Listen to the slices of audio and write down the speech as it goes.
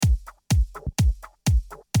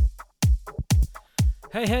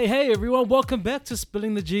Hey, everyone. Welcome back to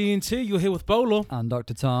Spilling the G&T. You're here with Bolo. And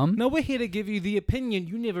Dr. Tom. Now, we're here to give you the opinion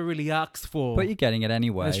you never really asked for. But you're getting it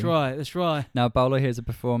anyway. That's right. Now, Bolo here's a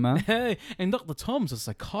performer. Hey, and Dr. Tom's a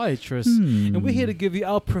psychiatrist. And we're here to give you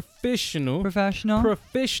our professional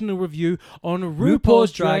review on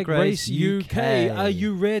RuPaul's Drag Race UK. Are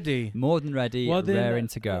you ready? More than ready, raring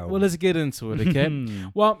to go. Well, let's get into it,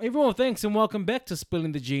 okay? Well, everyone, thanks and welcome back to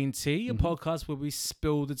Spilling the G&T, a podcast where we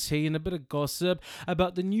spill the tea and a bit of gossip about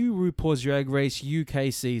the new RuPaul's Drag Race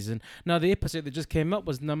UK season. Now, the episode that just came up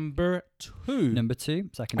was number 2.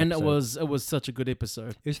 Second and episode. it was such a good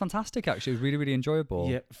episode. It was fantastic, actually. It was really, really enjoyable.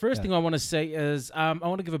 Yeah. First thing I want to say is I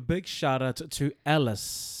want to give a big shout out to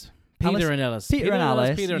Alice. Peter and Alice.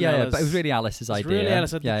 Yeah, but it was really Alice's idea. Really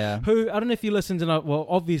Alice. Yeah. Who, I don't know if you listened to well,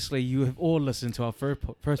 obviously you have all listened to our first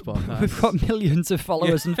podcast. We've got millions of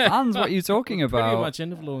followers and fans. What are you talking about? Pretty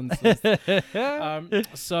much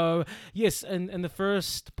influencers. So, yes, in the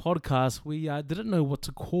first podcast, we didn't know what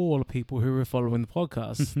to call people who were following the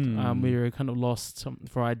podcast. We were kind of lost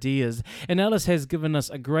for ideas. And Alice has given us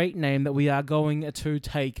a great name that we are going to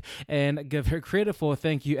take and give her credit for.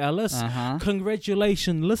 Thank you, Alice.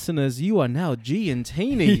 Congratulations, listeners. You are now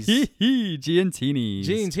G&Teenies.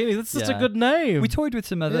 G&Teenies. That's such a good name. We toyed with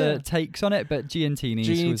some other takes on it, but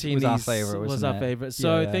G&Teenies was our favourite.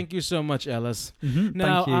 So thank you so much, Alice.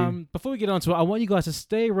 Now, thank you. Before we get on to it, I want you guys to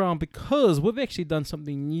stay around because we've actually done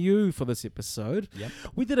something new for this episode. Yep.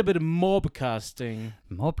 We did a bit of mobcasting.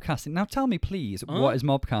 Mobcasting. Now tell me, please, what is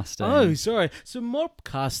mobcasting? Oh, sorry. So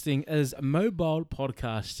mobcasting is mobile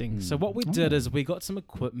podcasting. So what we did is we got some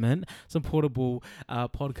equipment, some portable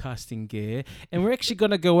podcasting gear, and we're actually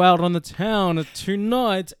going to go out on the town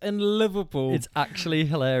tonight in Liverpool. It's actually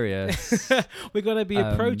hilarious. We're going to be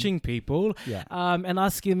approaching people and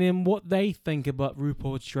asking them what they think about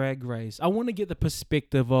RuPaul's Drag Race. I want to get the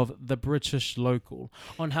perspective of the British local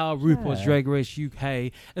on how RuPaul's Drag Race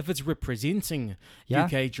UK, if it's representing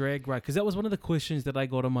UK drag, right? Because that was one of the questions that I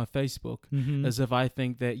got on my Facebook, as if I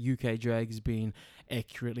think that UK drag has been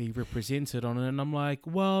accurately represented on it. And I'm like,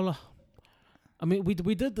 well, I mean, we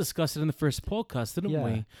did discuss it in the first podcast, didn't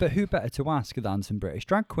we? But who better to ask than some British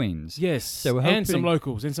drag queens? Yes, so we're and some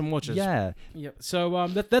locals and some watchers. Yeah. So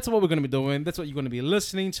that's what we're going to be doing. That's what you're going to be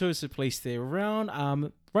listening to, so please stay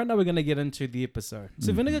around. Right now, we're going to get into the episode.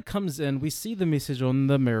 So Vinegar comes in. We see the message on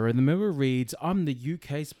the mirror. And the mirror reads, "I'm the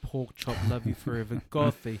UK's pork chop, love you forever,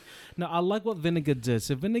 Gothy." Now, I like what Vinegar did.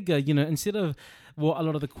 So Vinegar, instead of what a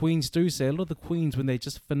lot of the queens do say, a lot of the queens, when they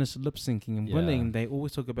just finish lip syncing and winning, they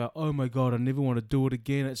always talk about, "Oh my God, I never want to do it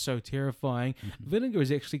again. It's so terrifying." Vinegar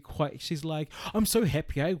is actually she's like, "I'm so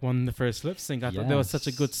happy I won the first lip sync. I thought there was such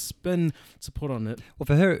a good spin to put on it." Well,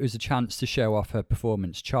 for her, it was a chance to show off her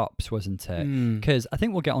performance chops, wasn't it? Because I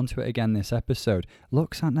think we'll get onto it again this episode.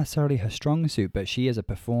 Looks aren't necessarily her strong suit, but she is a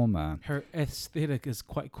performer. Her aesthetic is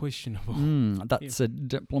quite questionable. That's a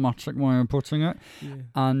diplomatic way of putting it. Yeah.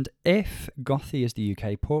 And if Gothy is the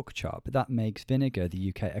UK pork chop, that makes Vinegar the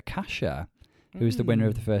UK Akasha, who was the winner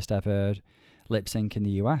of the first ever lip sync in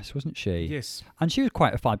the US, wasn't she? Yes. And she was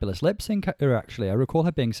quite a fabulous lip syncer, actually. I recall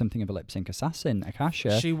her being something of a lip sync assassin,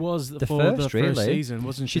 Akasha. She was the first season,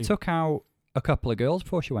 wasn't she? She took out a couple of girls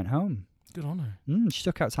before she went home. Good on her. She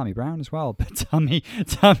took out Tammy Brown as well, but Tammy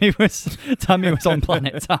was on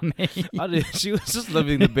Planet Tammy. She was just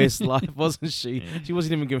living the best life, wasn't she? She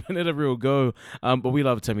wasn't even giving it a real go. But we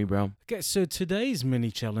love Tammy Brown. Okay, so today's mini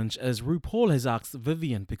challenge is RuPaul has asked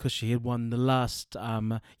Vivienne, because she had won the last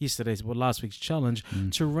week's challenge,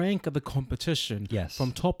 to rank the competition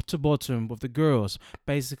from top to bottom with the girls.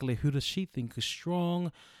 Basically, who does she think is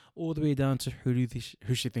strong, all the way down to who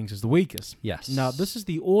she thinks is the weakest. Yes. Now, this is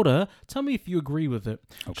the order. Tell me if you agree with it.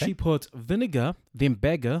 Okay. She put Vinegar, then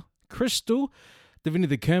Beggar, Crystal, Davina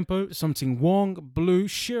De Campo, Something Wong, Blue,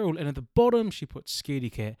 Cheryl, and at the bottom she put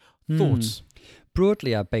Scaredy Kat. Thoughts?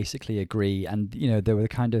 Broadly, I basically agree. And, there were the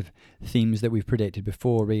kind of themes that we've predicted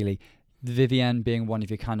before, really. Vivienne being one of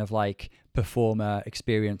your kind of like performer,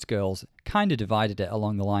 experienced girls, kind of divided it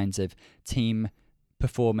along the lines of team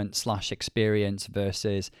performance / experience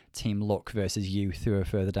versus team look versus youth, who are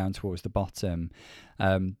further down towards the bottom.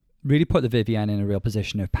 Really put the Vivienne in a real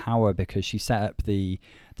position of power, because she set up the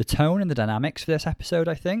tone and the dynamics for this episode,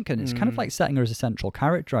 I think, and it's kind of like setting her as a central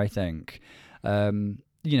character, I think.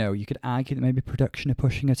 You could argue that maybe production are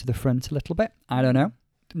pushing her to the front a little bit. I don't know.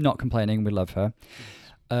 Not complaining. We love her.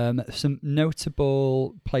 Some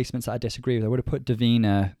notable placements that I disagree with. I would have put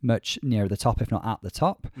Davina much nearer the top, if not at the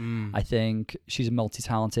top. I think she's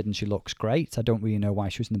multi-talented and she looks great. I don't really know why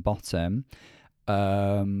she was in the bottom.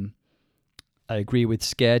 I agree with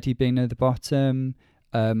Scaredy being at the bottom.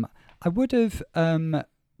 I would have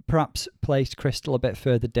perhaps placed Crystal a bit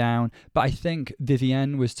further down. But I think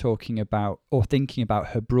Vivienne was talking about or thinking about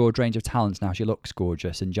her broad range of talents now. She looks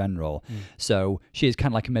gorgeous in general. So she is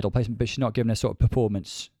kind of like a middle placement, but she's not given a sort of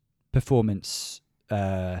performance.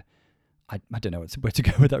 I don't know where to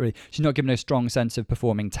go with that really. She's not given a strong sense of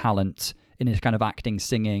performing talent in a kind of acting,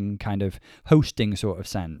 singing, kind of hosting sort of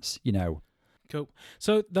sense, you know. Cool.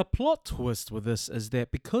 So the plot twist with this is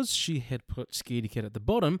that because she had put Scaredy Cat at the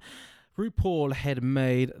bottom, RuPaul had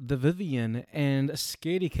made the Vivienne and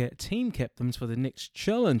Scaredy Cat team captains for the next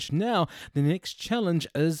challenge. Now, the next challenge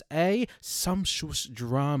is a sumptuous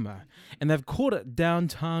drama, and they've called it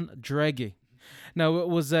Downtown Draggy.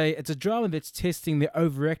 Now, it's a drama that's testing their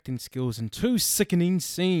overacting skills in 2 sickening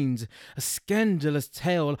scenes, a scandalous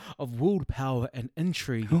tale of willpower and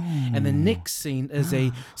intrigue. And the next scene is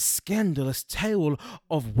a scandalous tale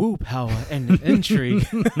of willpower and intrigue.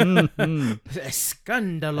 A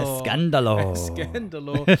scandalo.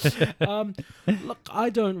 Look, I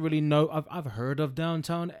don't really know. I've heard of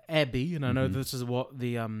Downtown Abbey, and I know this is what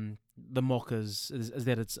the mockers is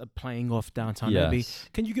that it's playing off Downtown Abbey.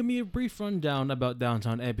 Can you give me a brief rundown about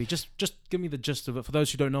Downtown Abbey? Just give me the gist of it for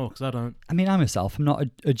those who don't know, because I don't. I mean, I myself, I'm not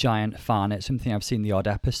a giant fan. It's something I've seen the odd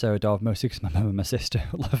episode of, mostly because my mum and my sister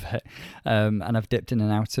love it, and I've dipped in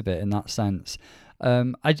and out of it in that sense.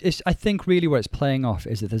 I think really what it's playing off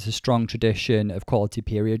is that there's a strong tradition of quality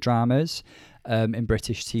period dramas in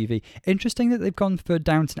British TV. Interesting that they've gone for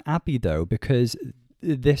Downton Abbey though, because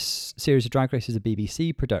this series of Drag Race is a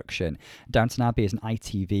BBC production. Downton Abbey is an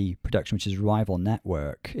ITV production, which is a rival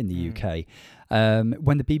network in the UK.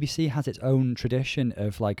 When the BBC has its own tradition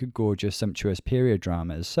of like gorgeous, sumptuous period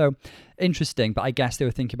dramas. So interesting, but I guess they were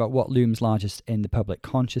thinking about what looms largest in the public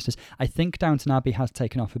consciousness. I think Downton Abbey has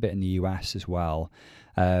taken off a bit in the US as well.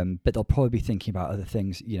 But they'll probably be thinking about other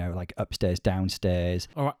things, you know, like upstairs, downstairs.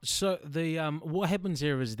 All right. So the what happens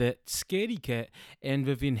here is that Scaredy Cat and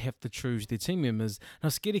Vivienne have to choose their team members. Now,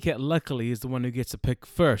 Scaredy Cat luckily is the one who gets to pick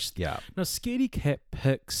first. Yeah. Now, Scaredy Cat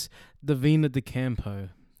picks Davina De Campo.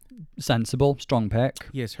 Sensible, strong pick.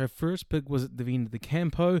 Yes, her first pick was Davina De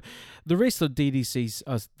Campo. The rest of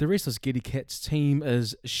Scaredy Cat's team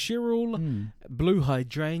is Cheryl, Blue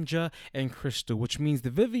Hydrangea, and Crystal, which means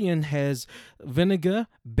the Vivienne has Vinegar,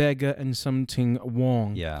 Bagger, and Something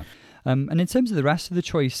Wong. Yeah. And in terms of the rest of the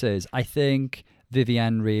choices, I think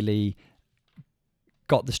Vivienne really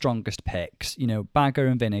got the strongest picks. You know, Bagger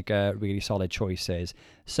and Vinegar, really solid choices.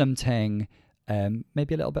 Something...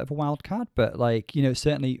 maybe a little bit of a wild card, but like, you know,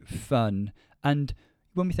 certainly fun. And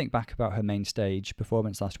when we think back about her main stage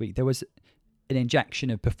performance last week, there was an injection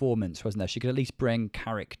of performance, wasn't there? She could at least bring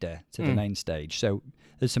character to the main stage. So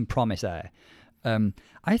there's some promise there.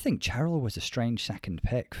 I think Cheryl was a strange second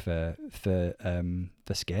pick for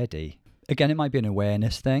Scaredy. Again, it might be an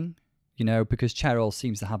awareness thing, you know, because Cheryl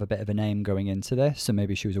seems to have a bit of a name going into this, so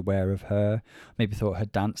maybe she was aware of her, maybe thought her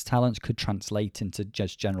dance talents could translate into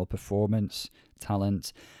just general performance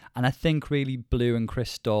talent. And I think really Blue and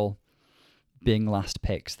Crystal being last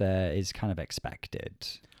picks there is kind of expected.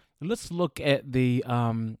 Let's look at the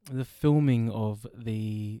filming of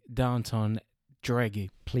the Downtown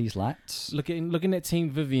Draggy. Please let's. Looking at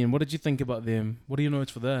Team Vivienne, what did you think about them? What do you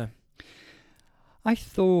notice for there? I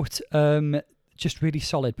thought... just really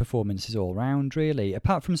solid performances all round, really.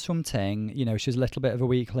 Apart from Something, you know, she was a little bit of a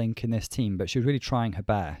weak link in this team, but she was really trying her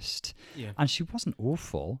best. Yeah. And she wasn't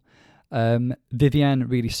awful. Vivienne,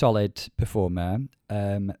 really solid performer.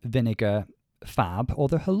 Vinegar, fab.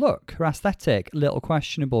 Although her look, her aesthetic, a little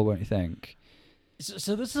questionable, won't you think?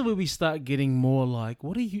 So this is where we start getting more like,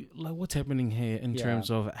 what's happening here in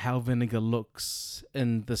terms of how Vinegar looks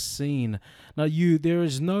in the scene. Now, there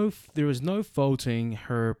is no faulting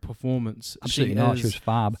her performance. Absolutely not. She was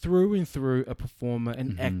fab through and through, a performer,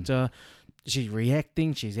 an actor. She's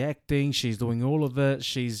reacting. She's acting. She's doing all of it.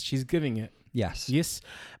 She's giving it. Yes.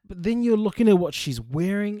 But then you're looking at what she's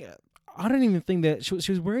wearing. I don't even think that she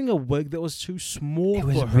was wearing a wig that was too small for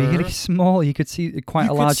her. It was really small. You could see quite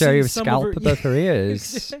a large area of scalp above her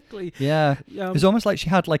ears. Exactly. Yeah. It was almost like she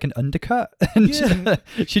had like an undercut and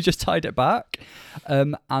she just tied it back.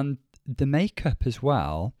 And the makeup as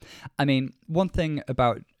well. I mean, one thing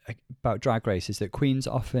about Drag Race is that queens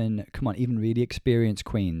often come on, even really experienced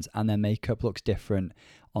queens, and their makeup looks different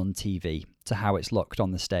on TV to how it's looked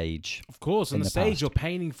on the stage. Of course, on the stage past. You're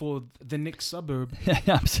painting for the next suburb.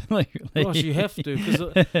 Absolutely. Gosh, you have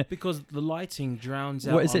to, because the lighting drowns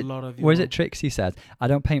out a lot of your... What is it Trixie said? I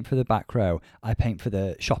don't paint for the back row, I paint for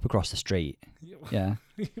the shop across the street. Yeah.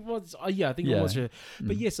 I think it was her.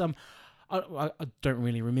 But yes, I don't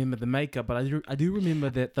really remember the makeup, but I do remember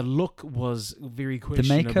that the look was very The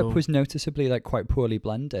questionable. makeup was noticeably like quite poorly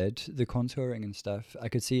blended, the contouring and stuff. I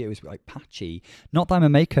could see it was like patchy. Not that I'm a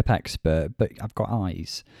makeup expert, but I've got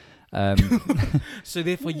eyes. So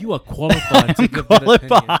therefore, you are qualified to give that opinion.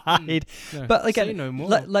 Qualified. No, But again, say no more.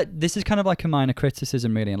 this is kind of like a minor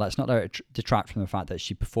criticism, really, and let's not let it detract from the fact that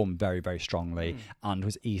she performed very, very strongly and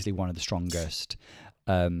was easily one of the strongest.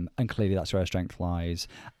 And clearly that's where her strength lies.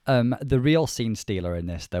 The real scene stealer in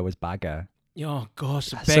this, though, was Bagger. Oh gosh,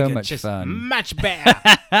 So Beggar, much just fun. much better.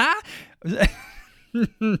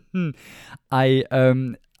 I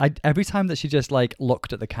every time that she just like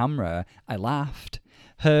looked at the camera, I laughed.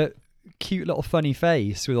 Her cute little funny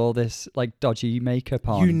face with all this like dodgy makeup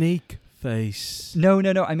on. Unique face. No.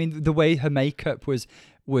 I mean the way her makeup was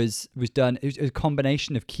done. It was a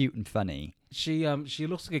combination of cute and funny. She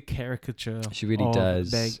looks like a caricature. She really of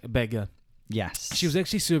does. Beggar. Yes. She was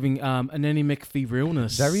actually serving an anemic fever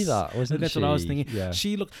illness. very that, wasn't That's she? what I was thinking. Yeah.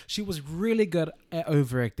 She was really good at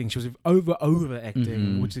overacting. She was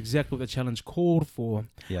overacting, which is exactly what the challenge called for.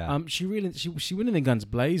 Yeah. She went in the guns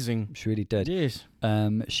blazing. She really did. Yes.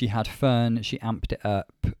 She had fun. She amped it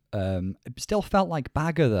up. It still felt like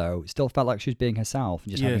Bagger, though. It still felt like she was being herself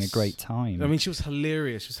and just having a Yes. great time. I mean, she was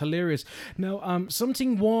hilarious. Now,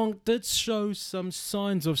 Something Wong did show some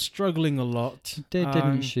signs of struggling a lot. she did,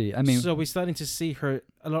 didn't she? I mean, so we're starting to see her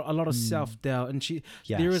a lot of self-doubt, and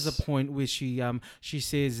there is a yes. point where she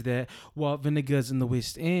says that while Vinegar's in the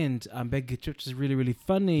West End, Bagger Chips is really, really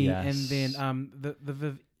funny, and Yes.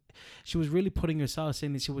 then she was really putting herself,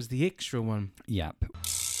 saying that she was the extra one. Yep.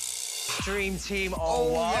 Dream team.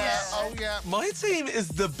 Oh yeah. My team is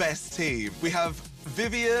the best team. We have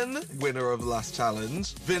Vivian, winner of the last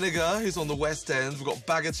challenge. Vinegar, who's on the West End. We've got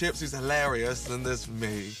Bagger Chips, who's hilarious. And then there's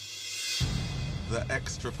me, the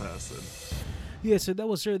extra person. Yeah, so that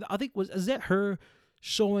was her. I think is that her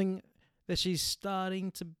showing that she's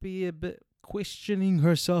starting to be a bit questioning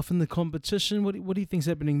herself in the competition? What do you think's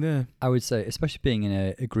happening there? I would say, especially being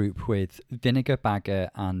in a group with Vinegar, Bagger,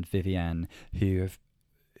 and Vivienne, who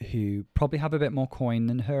probably have a bit more coin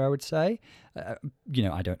than her, I would say. I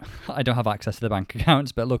don't have access to the bank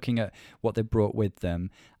accounts, but looking at what they brought with them,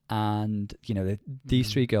 and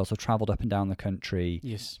these three girls have travelled up and down the country,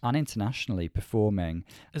 Yes. and internationally performing.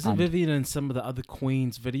 Isn't And- Vivian in some of the other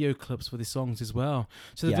Queen's video clips for their songs as well?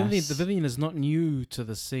 So the Yes. Vivian is not new to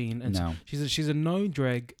the scene, and No. she's a no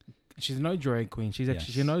drag. She's no drag queen. She's actually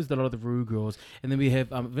Yes. she knows a lot of the Rue girls, and then we have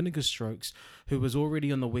Vinegar Strokes, who was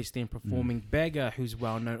already on the West End performing. Bagger, who's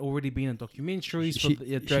well known, already been in documentaries for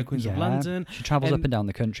the Drag Queens of London. She travels And- up and down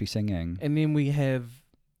the country singing. And then we have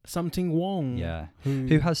Something Wong, Yeah. who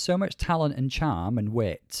Who has so much talent and charm and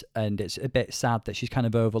wit, and it's a bit sad that she's kind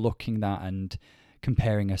of overlooking that and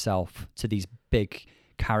comparing herself to these big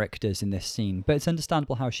characters in this scene. But it's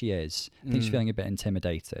understandable how she is. I think she's feeling a bit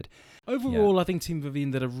intimidated. overall, I think Team Vivian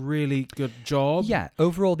did a really good job. Yeah,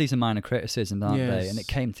 overall these are minor criticisms, aren't they? And Yes. it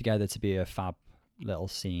came together to be a fab little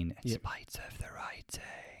scene in Yep. spite of the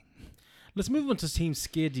writing. Let's move on to Team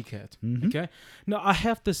Scaredy Cat. Mhm. Okay. Now I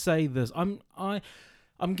have to say this.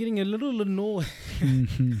 I'm getting a little annoyed.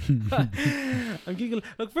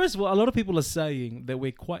 Look, first of all, a lot of people are saying that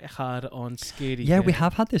we're quite hard on Scaredy Yeah, Cat. we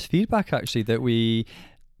have had this feedback actually that we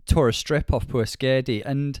tore a strip off poor Scaredy.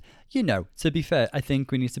 And, to be fair, I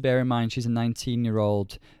think we need to bear in mind she's a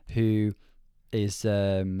 19-year-old who is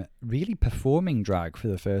really performing drag for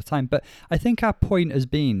the first time. But I think our point has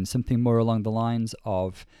been something more along the lines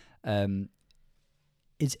of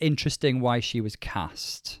it's interesting why she was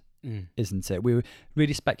cast. Isn't it? We were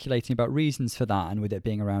really speculating about reasons for that, and with it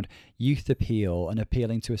being around youth appeal and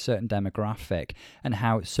appealing to a certain demographic, and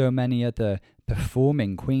how so many other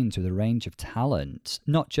performing queens with a range of talent,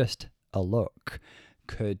 not just a look,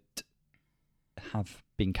 could have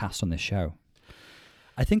been cast on this show.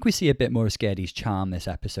 I think we see a bit more of Scaredy's charm this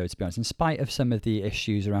episode, to be honest, in spite of some of the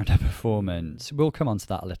issues around her performance. We'll come on to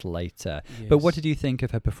that a little later. But what did you think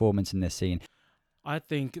of her performance in this scene? I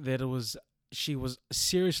think that she was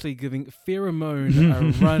seriously giving Pheromone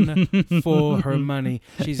a run for her money.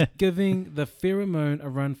 She's giving the Pheromone a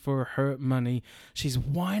run for her money. She's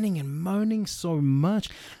whining and moaning so much,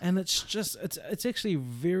 and it's actually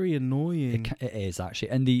very annoying. It is actually,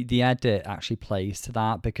 and the edit actually plays to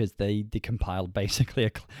that because they compiled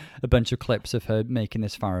basically a bunch of clips of her making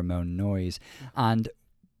this pheromone noise. And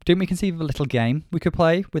didn't we conceive of a little game we could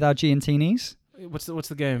play with our Giantini's? What's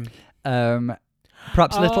the game?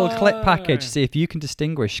 Perhaps a little clip package to see if you can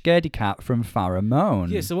distinguish Scaredy Cat from Pheromone.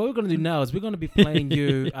 Yeah, so what we're going to do now is we're going to be playing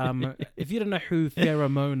you, if you don't know who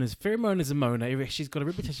Pheromone is a moaner. She's got a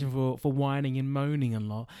reputation for whining and moaning a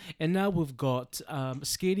lot. And now we've got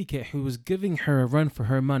Scaredy Cat, who was giving her a run for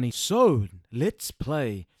her money. So, let's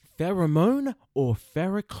play Pheromone or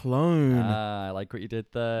Pheroclone. Ah, I like what you did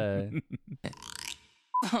there.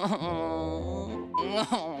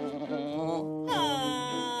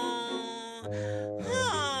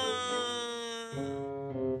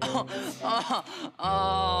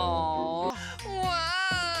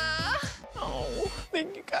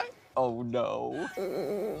 Thank you, guys. Oh, no.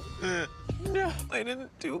 No, I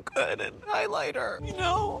didn't do good in highlighter.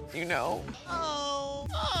 You know. Oh.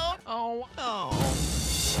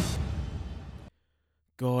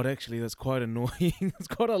 God, actually, that's quite annoying. It's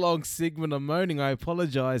quite a long segment of moaning. I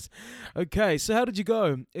apologize. Okay, so how did you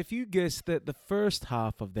go? If you guessed that the first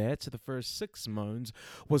half of that, so the first 6 moans,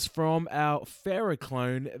 was from our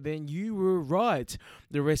Pheroclone, then you were right.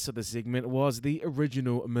 The rest of the segment was the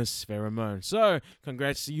original Miss Pheromone. So,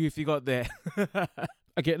 congrats to you if you got that.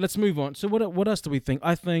 Okay, let's move on. So what else do we think?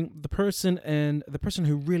 I think the person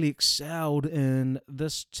who really excelled in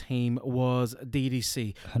this team was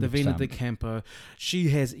DDC, 100%. Davina De Campo. She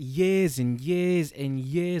has years and years and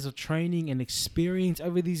years of training and experience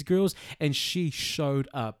over these girls, and she showed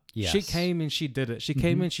up. Yes. She came and she did it. She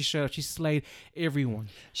came in, she showed up. She slayed everyone.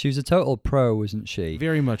 She was a total pro, wasn't she?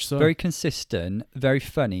 Very much so. Very consistent, very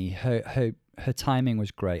funny. Her timing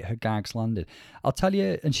was great. Her gags landed. I'll tell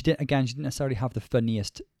you, and she didn't necessarily have the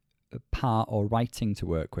funniest part or writing to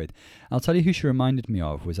work with. I'll tell you who she reminded me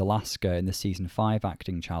of was Alaska in the season 5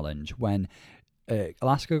 acting challenge, when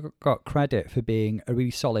Alaska got credit for being a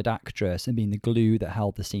really solid actress and being the glue that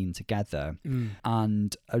held the scene together.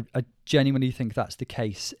 And I genuinely think that's the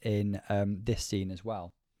case in this scene as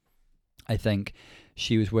well. I think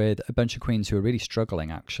she was with a bunch of queens who were really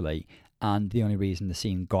struggling, actually, and the only reason the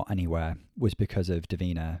scene got anywhere was because of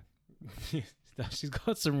Davina. She's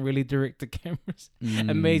got some really director cameras,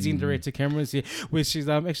 amazing director cameras here, where she's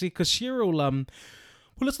actually, because Cheryl,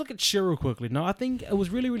 well, let's look at Cheryl quickly. Now, I think it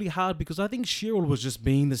was really, really hard because I think Cheryl was just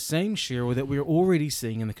being the same Cheryl that we were already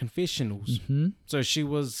seeing in the confessionals. So she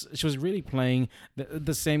was really playing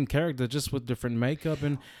the same character, just with different makeup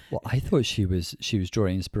and. Well, I thought she was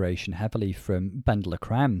drawing inspiration heavily from Bendela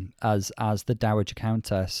Creme as the Dowager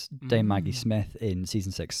Countess Dame Maggie Smith in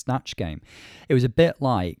season 6 Snatch Game. It was a bit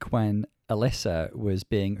like when Alyssa was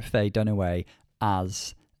being Faye Dunaway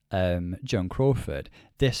as Joan Crawford.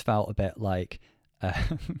 This felt a bit like.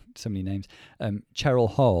 So many names. Cheryl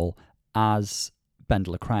Hall as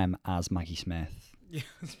Bendela Creme as Maggie Smith. Yeah,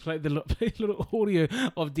 let's play the little audio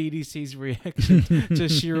of DDC's reaction to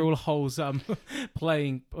Cheryl Hall's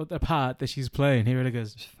playing the part that she's playing. Here it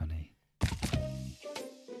goes. It's funny.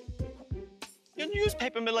 Your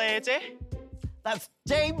newspaper, milady. That's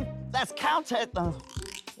Dame. That's Countess.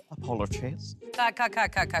 Apologies. Cut.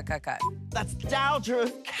 That's Dowager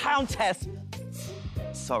Countess.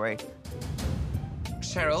 Sorry.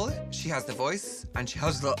 Cheryl, she has the voice and she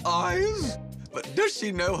has the eyes, but does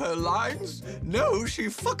she know her lines? No, she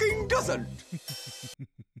fucking doesn't.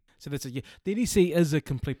 So that's it. Yeah. DDC is a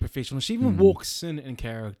complete professional. She even walks in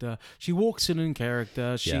character. She walks in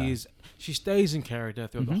character. She stays in character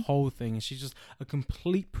throughout the whole thing, and she's just a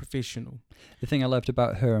complete professional. The thing I loved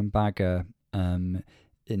about her and Bagger in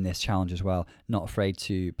this challenge as well, not afraid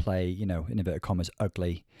to play, in inverted commas,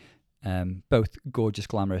 ugly. Both gorgeous,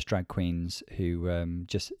 glamorous drag queens who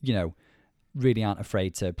just, really aren't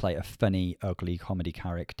afraid to play a funny, ugly comedy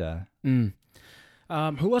character. Who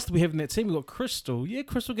else do we have in that team? We've got Crystal. Yeah,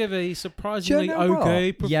 Crystal gave a surprisingly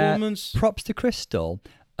okay performance. Yeah, props to Crystal.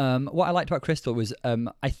 What I liked about Crystal was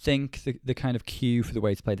I think the kind of cue for the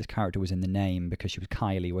way to play this character was in the name, because she was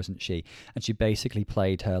Kylie, wasn't she? And she basically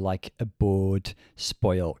played her like a bored,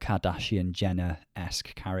 spoiled Kardashian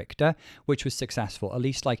Jenner-esque character, which was successful. At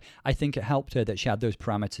least, I think it helped her that she had those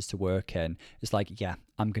parameters to work in. It's like, yeah,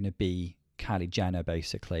 I'm going to be Kylie Jenner,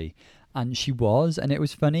 basically. And she was, and it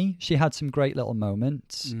was funny. She had some great little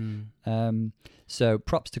moments. So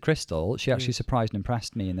props to Crystal. She actually surprised and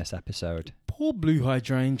impressed me in this episode. Poor Blue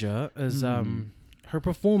Hydrangea is her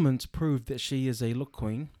performance proved that she is a look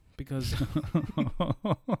queen, because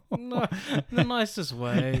no, in the nicest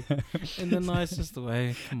way.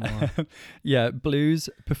 Come on. Yeah, Blue's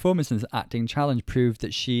performance in this acting challenge proved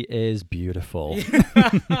that she is beautiful.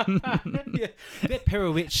 Yeah, that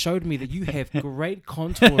pirouette showed me that you have great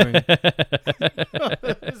contouring.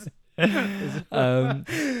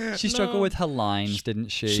 She struggled No. with her lines, didn't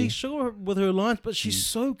she? She struggled with her lines, but she's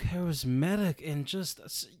so charismatic and just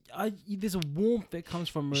there's a warmth that comes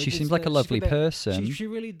from her. She There's seems like a she's lovely got that- person. She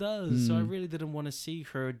really does. So I really didn't want to see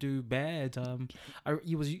her do bad. I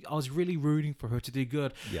was really rooting for her to do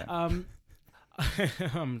good. Yeah.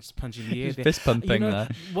 I'm just punching the air He's there. fist pumping there.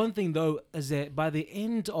 One thing though is that by the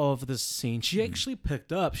end of the scene, she actually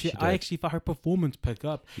picked up. She I did. actually thought her performance picked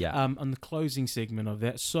up. Yeah. On the closing segment of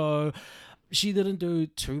that, so she didn't do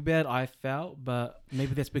too bad. I felt, but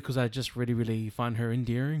maybe that's because I just really, really find her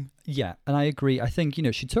endearing. Yeah, and I agree. I think,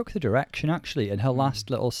 she took the direction actually, and her last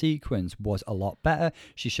little sequence was a lot better.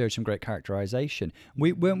 She showed some great characterization.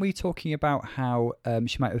 Weren't we talking about how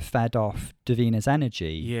she might have fed off Davina's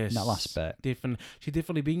energy Yes, in that last bit? Definitely, she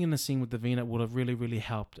definitely being in the scene with Davina would have really, really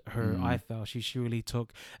helped her. Mm. I felt she really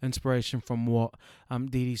took inspiration from what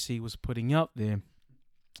DDC was putting out there.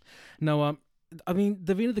 Now, I mean,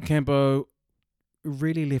 Davina De Campo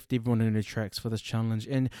really left everyone in their tracks for this challenge,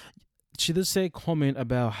 and she did say a comment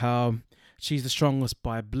about how she's the strongest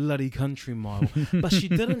by a bloody country mile, but she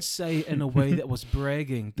didn't say it in a way that was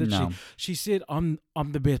bragging, did No. she? She said, "I'm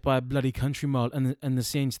the best by a bloody country mile," in the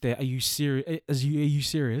sense that, are you serious? Are you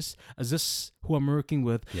serious? Is this who I'm working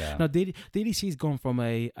with? Yeah. Now, DDC's gone from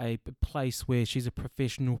a place where she's a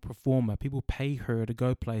professional performer. People pay her to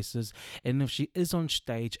go places, and if she is on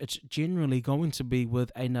stage, it's generally going to be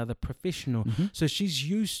with another professional. So she's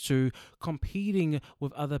used to competing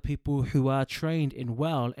with other people who are trained and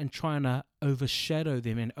well and trying to overshadow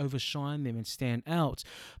them and overshine them and stand out.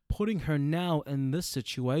 Putting her now in this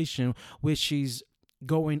situation where she's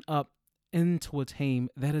going up into a team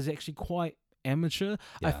that is actually quite amateur.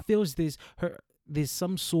 I Yeah. feel there's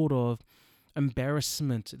some sort of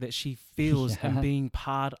embarrassment that she feels in Yeah. being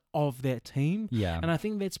part of that team. Yeah. And I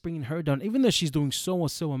think that's bringing her down. Even though she's doing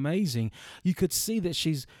so amazing, you could see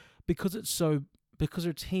that because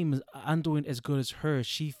her team aren't doing as good as her,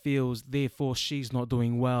 she feels therefore she's not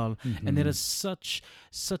doing well. And that is such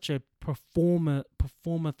a performer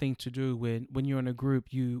thing to do when you're in a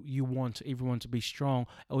group. You want everyone to be strong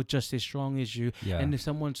or just as strong as you. Yeah. And if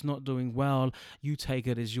someone's not doing well, you take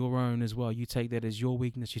it as your own as well. You take that as your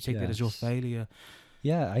weakness. You take that as your Yes. failure.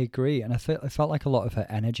 Yeah, I agree. And I felt like a lot of her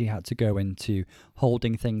energy had to go into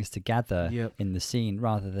holding things together Yep. in the scene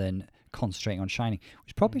rather than concentrating on shining,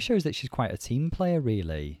 which probably shows that she's quite a team player,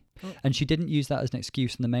 really. Oh. And she didn't use that as an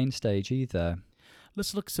excuse on the main stage either.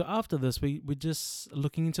 Let's look. So after this, we're just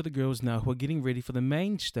looking into the girls now who are getting ready for the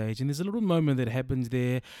main stage, and there's a little moment that happens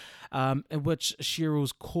there, in which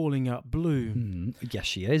Cheryl's calling out Blue. Yes,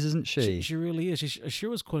 she is, isn't she? She really is.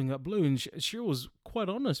 Cheryl's calling out Blue, and Cheryl was quite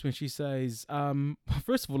honest when she says,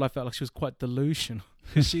 first of all, I felt like she was quite delusional.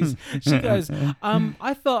 She goes,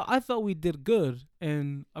 I thought we did good,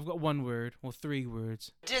 and I've got one word or three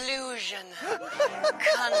words. Delusion.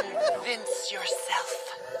 Convince yourself.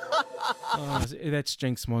 Oh, that's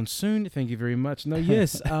Jinx Monsoon. Thank you very much. No,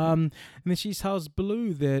 yes. And then she tells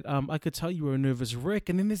Blue that I could tell you were a nervous wreck.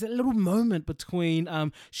 And then there's a little moment between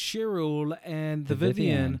Cheryl and the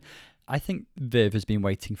Vivian. I think Viv has been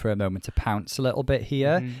waiting for a moment to pounce a little bit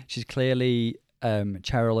here. She's clearly,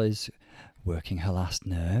 Cheryl is working her last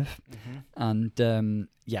nerve. And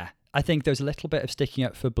yeah, I think there's a little bit of sticking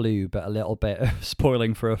up for Blue, but a little bit of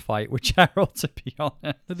spoiling for a fight with Cheryl, to be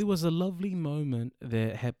honest. But there was a lovely moment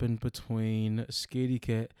that happened between Scaredy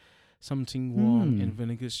Cat, Something Wong, and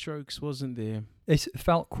Vinegar Strokes, wasn't there? I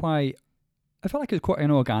felt like it was quite an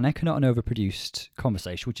organic, not an overproduced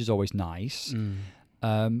conversation, which is always nice.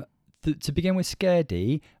 To begin with,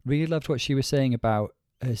 Scaredy, really loved what she was saying about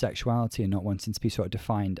her sexuality and not wanting to be sort of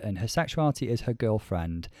defined, and her sexuality is her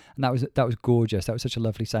girlfriend, and that was gorgeous. That was such a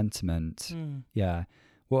lovely sentiment. Yeah,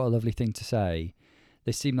 what a lovely thing to say.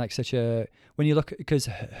 They seem like such a, when you look, because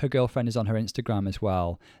her girlfriend is on her Instagram as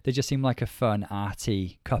well, they just seem like a fun,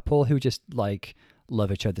 arty couple who just like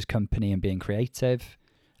love each other's company and being creative,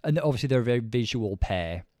 and obviously they're a very visual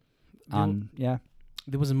pair. And yeah,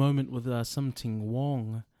 there was a moment with Something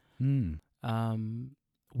Wong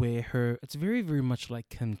where it's very, very much like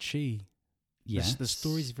Kimchi. Yes. The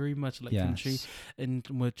story's very much like Yes. Kimchi, in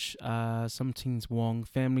which Something Wong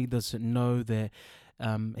family doesn't know that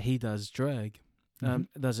he does drag.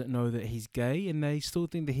 Doesn't know that he's gay, and they still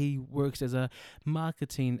think that he works as a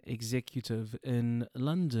marketing executive in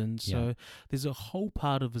London. So there's a whole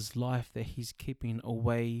part of his life that he's keeping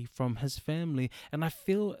away from his family, and I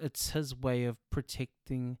feel it's his way of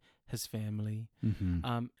protecting his family.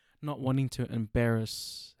 not wanting to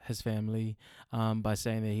embarrass his family by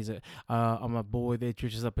saying that I'm a boy that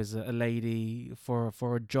dresses up as a lady for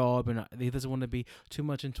a job, and he doesn't want to be too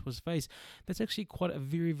much into his face. That's actually quite a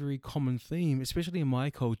very, very common theme, especially in my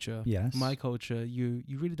culture. Yes. My culture, you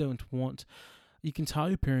really don't want. You can tell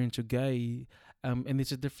your parents you're gay, and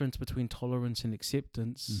there's a difference between tolerance and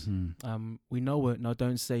acceptance. We know it. Now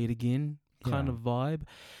don't say it again. Kind of vibe.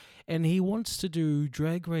 And he wants to do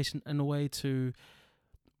Drag Race in a way to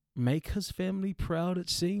make his family proud, it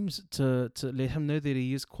seems, to let him know that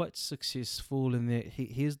he is quite successful and that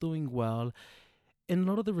he is doing well. And a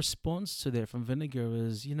lot of the response to that from Vinegar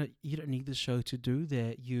is, you don't need the show to do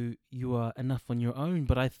that. You are enough on your own.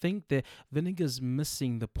 But I think that Vinegar's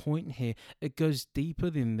missing the point here. It goes deeper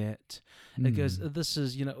than that. It goes, this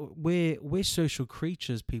is, we're social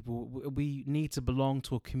creatures, people. We need to belong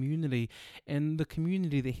to a community. And the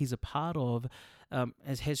community that he's a part of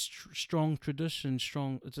has strong tradition,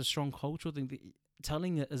 it's a strong cultural thing.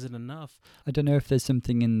 Telling it isn't enough. I don't know if there's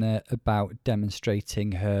something in there about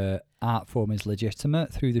demonstrating her art form is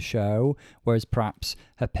legitimate through the show, whereas perhaps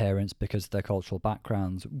her parents, because of their cultural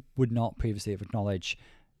backgrounds, would not previously have acknowledged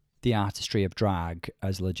the artistry of drag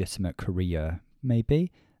as a legitimate career,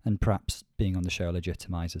 maybe, and perhaps being on the show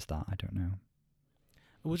legitimizes that. I don't know.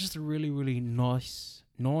 It was just a really, really nice.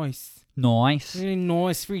 Really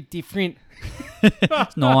nice, very different.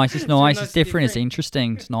 It's nice, it's different, different. It's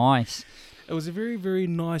interesting, it's nice. It was a very, very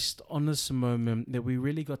nice, honest moment that we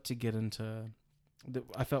really got to get into.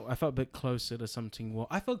 I felt a bit closer to something. Well,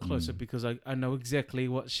 I felt closer because I know exactly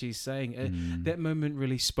what she's saying. That moment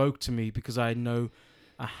really spoke to me because I know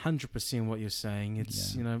 100% what you're saying.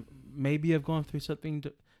 It's maybe I've gone through something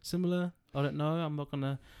similar. I don't know. I'm not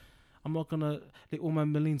gonna let all my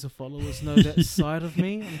millions of followers know that side of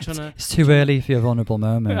me. It's too early for your vulnerable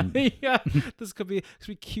moment. Yeah, this could be.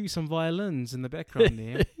 We cue some violins in the background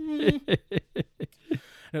there.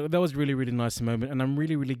 No, that was really, really nice moment, and I'm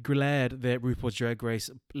really, really glad that RuPaul's Drag Race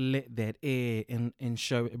let that air and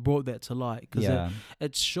brought that to light, because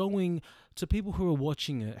it's showing to people who are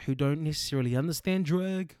watching it who don't necessarily understand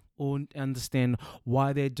drag or understand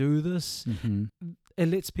why they do this. It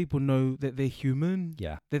lets people know that they're human,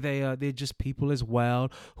 that they're just people as well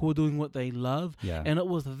who are doing what they love. And it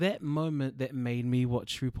was that moment that made me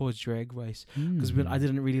watch RuPaul's Drag Race, because when I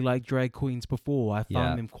didn't really like drag queens before, I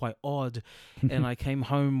found them quite odd. And I came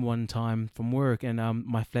home one time from work, and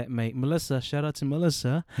my flatmate Melissa, shout out to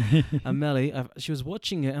Melissa, Melly, she was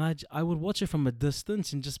watching it, and I would watch it from a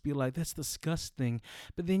distance and just be like, that's disgusting.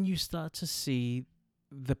 But then you start to see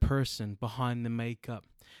the person behind the makeup,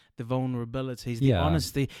 the vulnerabilities, the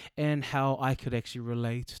honesty, and how I could actually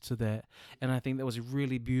relate to that. And I think that was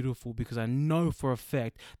really beautiful, because I know for a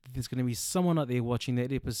fact that there's going to be someone out there watching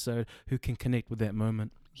that episode who can connect with that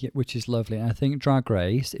moment. Yeah, which is lovely. And I think Drag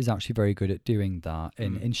Race is actually very good at doing that,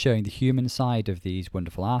 in showing the human side of these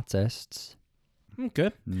wonderful artists.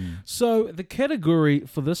 Okay. So the category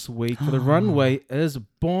for this week for the runway is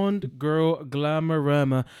Bond Girl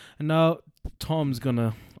Glamorama. And now Tom's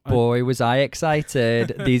gonna... Boy, was I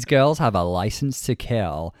excited. These girls have a license to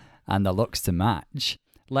kill and the looks to match.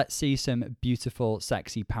 Let's see some beautiful,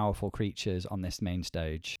 sexy, powerful creatures on this main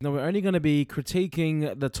stage. Now, we're only going to be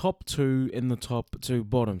critiquing the top two and the top two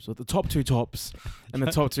bottoms, or the top two tops and the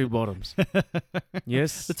top two bottoms.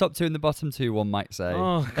 Yes? The top two and the bottom two, one might say.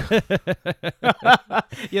 Oh.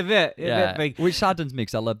 That thing. Which saddens me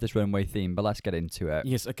because I love this runway theme, but let's get into it.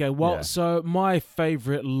 Yes, okay. Well, so my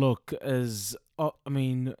favourite look is...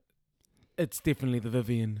 it's definitely the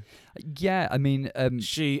Vivienne. Yeah, I mean...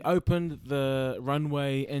 she opened the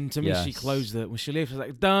runway, and to me, she closed it. When she left, I was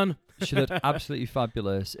like, done. She looked absolutely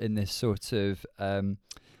fabulous in this sort of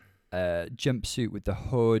jumpsuit with the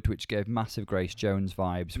hood, which gave massive Grace Jones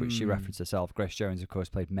vibes, which she referenced herself. Grace Jones, of course,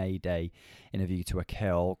 played Mayday in A View to a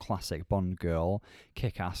Kill, classic Bond girl,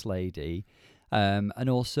 kick-ass lady. And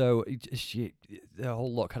also, the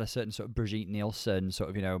whole look had a certain sort of Brigitte Nielsen, sort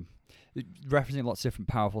of, referencing lots of different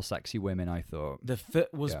powerful, sexy women, I thought. The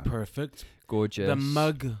fit was perfect. Gorgeous. The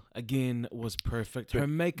mug, again, was perfect. Her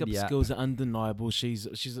makeup skills are undeniable. She's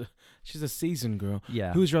a seasoned girl.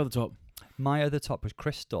 Yeah. Who's your other top? My other top was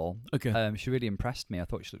Crystal. Okay. She really impressed me. I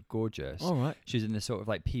thought she looked gorgeous. All right. She was in this sort of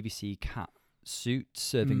like PVC cap suit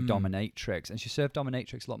serving dominatrix, and she served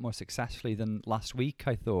dominatrix a lot more successfully than last week,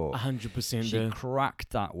 I thought. 100%. She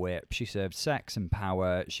cracked that whip. She served sex and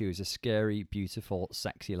power. She was a scary, beautiful,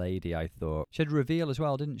 sexy lady, I thought. She had a reveal as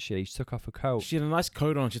well, didn't she? She took off her coat. She had a nice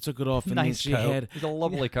coat on. She took it off, and Nice then she coat. had It was a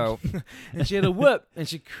lovely coat. and she had a whip, and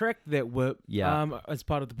she cracked that whip Yeah. as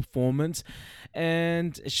part of the performance,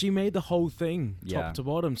 and she made the whole thing Yeah. top to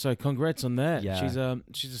bottom. So congrats on that. Yeah. She's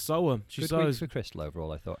a sewer. She Good week sews. for Crystal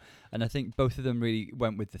overall, I thought. And I think both of them really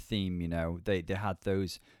went with the theme, you know. They had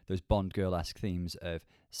those Bond girl-esque themes of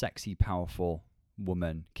sexy, powerful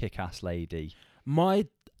woman, kick-ass lady. My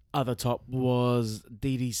other top was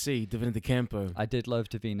DDC, Davina De Campo. I did love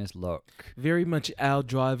Davina's look. Very much Al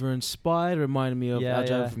Driver inspired. Reminded me of Yeah, Al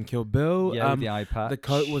Driver yeah. from Kill Bill. Yeah, with the eye patch. The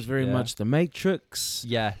coat was very Yeah. much The Matrix.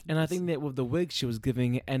 Yeah. And I think that with the wig, she was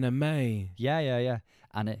giving anime. Yeah.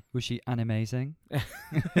 And was she amazing?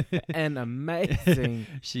 And amazing.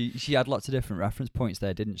 She had lots of different reference points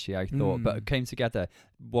there, didn't she? I thought, but it came together.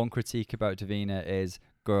 One critique about Davina is,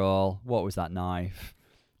 girl, what was that knife?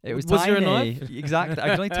 It was Was tiny. there a knife? Exactly. I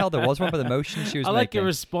can only tell there was one by the motion she was I like making. your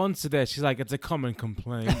response to that. She's like, it's a common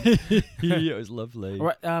complaint. It was lovely. All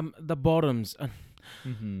right, the bottoms.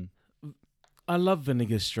 Mm-hmm. I love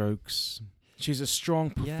Vinegar Strokes. She's a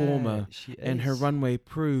strong performer, she and her is. runway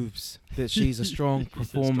proves that she's a strong She's a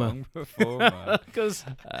performer. strong performer. Because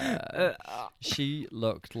She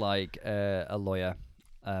looked like a lawyer,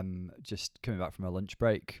 just coming back from a lunch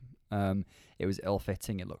break. It was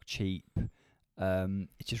ill-fitting. It looked cheap.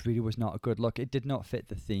 It just really was not a good look. It did not fit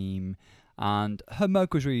the theme, and her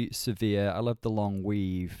mug was really severe. I loved the long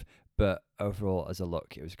weave, but overall, as a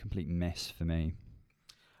look, it was a complete miss for me.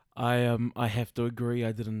 I have to agree.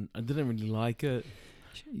 I didn't really like it.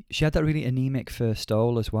 She had that really anemic first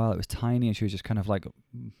stole as well. It was tiny, and she was just kind of like,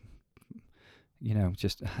 you know,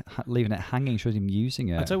 just leaving it hanging. She wasn't even using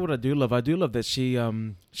it. I tell you what I do love. I do love that she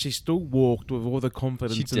still walked with all the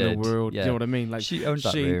confidence She in did, the world. yeah. You know what I mean? Like She owned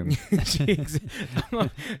that room.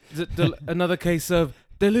 Another case of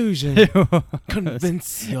delusion.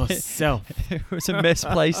 Convince yourself. It was a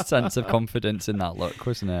misplaced sense of confidence in that look,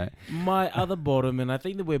 wasn't it? My other bottom, and I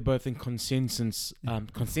think that we're both in consensus.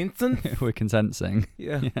 Consensus? We're consensing.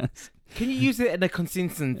 Yeah. Yes. Can you use it in a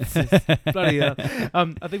consensus? Bloody hell.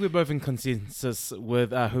 I think we're both in consensus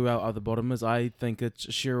with who our other bottom is. I think it's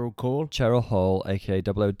Cheryl Cole. Cheryl Hall, aka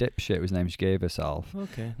Double O Dipshit, was the name she gave herself.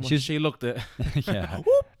 Okay. Well, She's- she looked it. Yeah.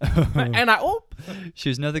 And I, oop. She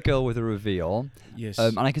was another girl with a reveal. Yes.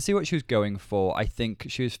 And I can see what she was going for. I think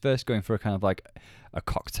she was first going for a kind of like a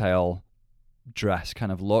cocktail dress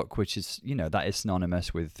kind of look, which is, you know, that is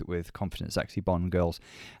synonymous with confident, sexy Bond girls.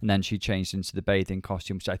 And then she changed into the bathing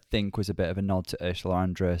costume, which I think was a bit of a nod to Ursula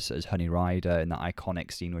Andress as Honey Rider in that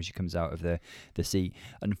iconic scene where she comes out of the sea.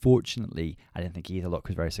 Unfortunately, I didn't think either look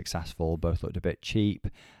was very successful. Both looked a bit cheap.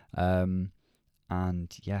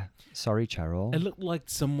 And yeah, sorry, Cheryl. It looked like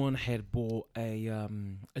someone had bought a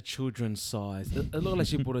children's size. It looked like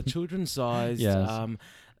she bought a children's size Yes.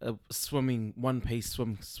 a swimming one-piece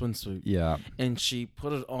swimsuit. Yeah. And she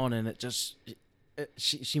put it on, and it just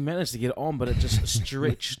she managed to get it on, but it just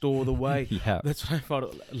stretched all the way. Yeah. That's what I thought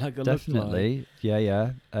it like. It Definitely. looked like.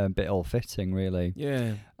 Yeah. A bit ill-fitting, really.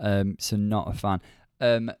 Yeah. So not a fan.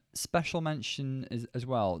 Special mention as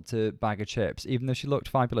well to Bag of Chips. Even though she looked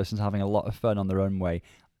fabulous and having a lot of fun on the runway,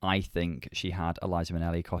 I think she had a Liza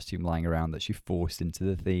Minnelli costume lying around that she forced into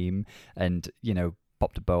the theme, and, you know,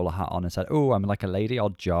 popped a bowler hat on and said, "Oh, I'm like a lady,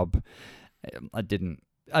 odd job." I didn't.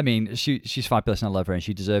 I mean, she's fabulous and I love her, and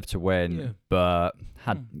she deserved to win. Yeah. But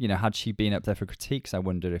had she been up there for critiques, I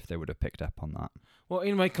wonder if they would have picked up on that. Well,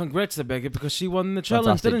 anyway, congrats to Becca because she won the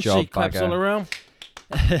challenge, Fantastic didn't job, she? Claps Bagger. all around.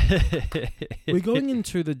 We're going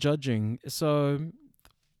into the judging, so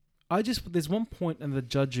there's one point in the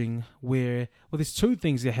judging where, well, there's two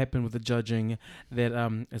things that happen with the judging that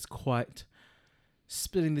is quite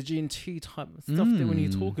spitting the G&T type of stuff that when you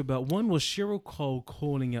talk about. One was Cheryl Cole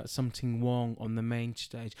calling out something wrong on the main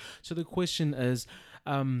stage. So the question is,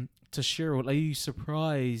 to Cheryl, are you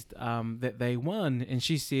surprised that they won? And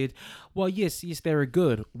she said, well, yes, they were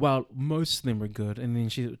good. Well, most of them were good. And then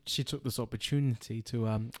she took this opportunity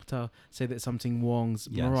to say that something wrong's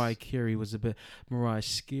Yes. Mariah Carey was a bit Mariah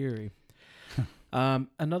scary.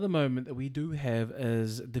 Another moment that we do have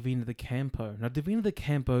is Davina De Campo. Now, Davina De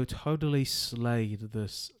Campo totally slayed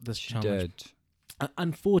this She challenge. did.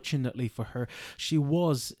 Unfortunately for her, she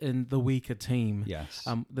was in the weaker team. Yes.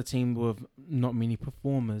 The team with not many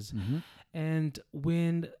performers. Mm-hmm. And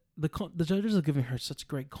when the judges are giving her such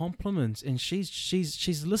great compliments, and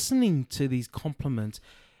she's listening to these compliments,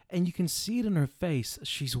 and you can see it in her face.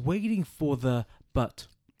 She's waiting for the but.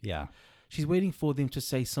 Yeah. she's waiting for them to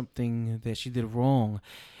say something that she did wrong,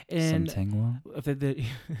 and Something wrong.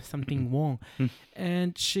 something wrong,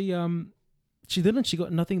 and she didn't. She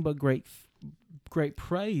got nothing but great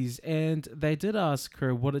praise, and they did ask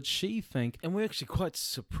her what did she think, and we're actually quite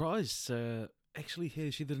surprised to actually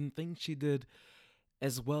hear she didn't think she did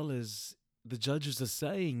as well as the judges are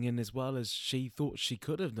saying, and as well as she thought she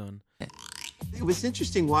could have done. It was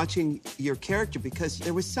interesting watching your character because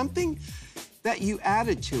there was something that you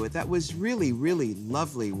added to it that was really, really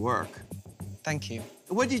lovely work. Thank you.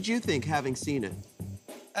 What did you think having seen it?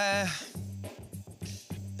 I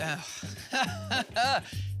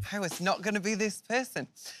was not going to be this person.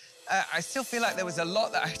 I still feel like there was a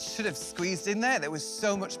lot that I should have squeezed in there. There was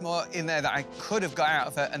so much more in there that I could have got out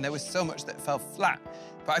of it, and there was so much that fell flat.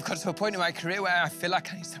 But I've got to a point in my career where I feel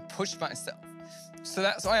like I need to push myself. So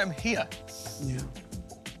that's why I'm here. Yeah.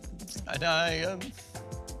 And I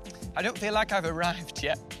don't feel like I've arrived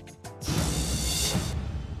yet.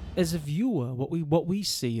 As a viewer, what we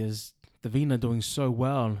see is Davina doing so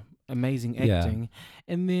well, amazing acting,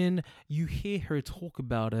 and then you hear her talk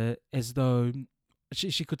about it as though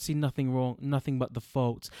she could see nothing wrong, nothing but the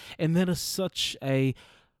faults, and that is such a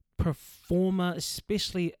performer,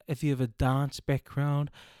 especially if you have a dance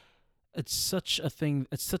background. It's such a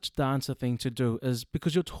dancer thing to do, is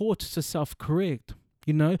because you're taught to self-correct.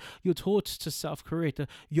 You know, you're taught to self-correct.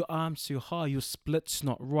 Your arms too high, your split's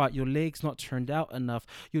not right, your legs not turned out enough,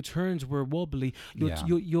 your turns were wobbly.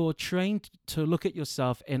 You're trained to look at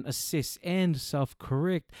yourself and assess and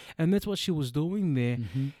self-correct, and that's what she was doing there.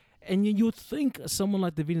 And you'd think someone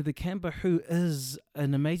like Davina De Campo, who is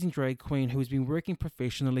an amazing drag queen, who has been working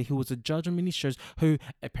professionally, who was a judge on many shows, who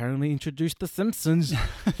apparently introduced The Simpsons.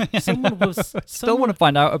 Still want to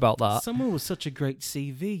find out about that. Someone with such a great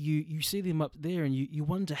CV, you see them up there and you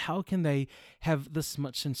wonder how can they have this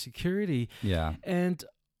much insecurity. Yeah. And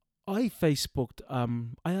I Facebooked,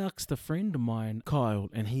 I asked a friend of mine,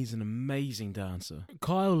 Kyle, and he's an amazing dancer.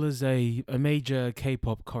 Kyle is a major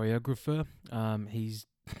K-pop choreographer. He's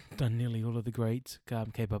done nearly all of the great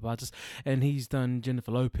K-pop artists, and he's done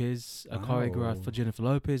Jennifer Lopez, a choreograph for Jennifer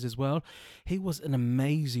Lopez as well. He was an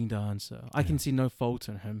amazing dancer. I can see no fault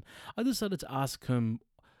in him. I decided to ask him,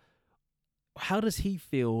 how does he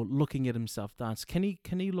feel looking at himself dance? Can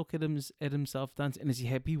he look at himself dance, and is he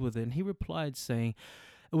happy with it? And he replied saying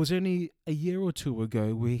it was only a year or two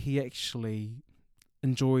ago where he actually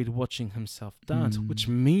enjoyed watching himself dance, which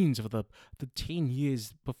means for the 10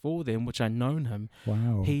 years before then, which I known him,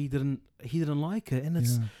 he didn't like it. And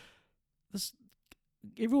it's this,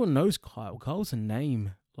 everyone knows Kyle. Kyle's a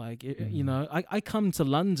name. Like, you know, I come to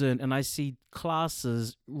London and I see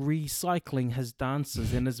classes recycling his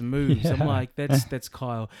dances and his moves. I'm like, that's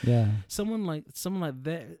Kyle. Yeah. Someone like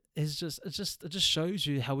that is it just shows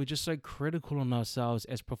you how we're just so critical on ourselves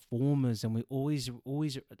as performers, and we always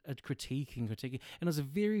critiquing. And it was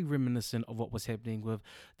very reminiscent of what was happening with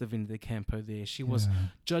Davina De Campo there. She was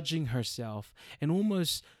judging herself and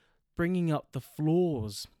almost bringing up the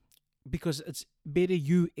flaws, because it's better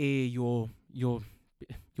you air your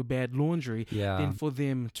bad laundry than for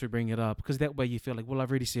them to bring it up, because that way you feel like, well, I've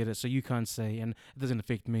already said it, so you can't say, and it doesn't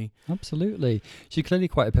affect me. Absolutely. She's clearly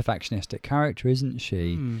quite a perfectionistic character, isn't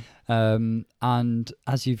she? And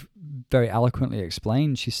as you've very eloquently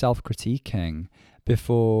explained, she's self-critiquing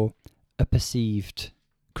before a perceived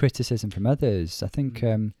criticism from others. I think,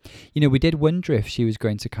 we did wonder if she was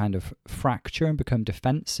going to kind of fracture and become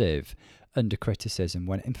defensive under criticism,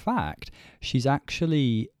 when in fact she's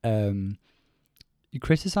actually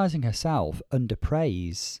criticizing herself under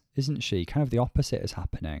praise, isn't she? Kind of the opposite is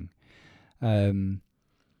happening.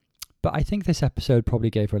 But I think this episode probably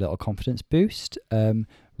gave her a little confidence boost.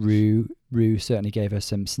 Rue certainly gave her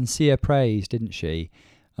some sincere praise, didn't she?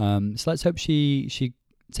 So let's hope she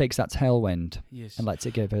takes that tailwind and lets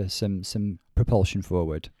it give her some propulsion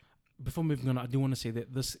forward. Before moving on, I do want to say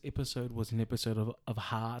that this episode was an episode of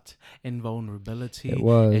heart and vulnerability. It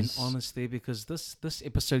was. And honesty, because this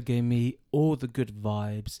episode gave me all the good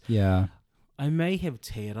vibes. Yeah. I may have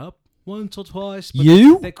teared up once or twice, but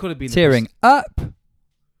that could have been tearing up.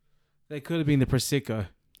 That could have been the Prosecco.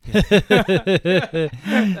 Yeah.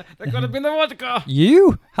 That could have been the vodka.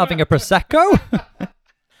 You having a Prosecco?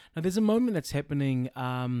 Now, there's a moment that's happening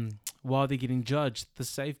while they're getting judged, the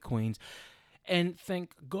Save Queens. And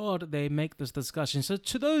thank God they make this discussion. So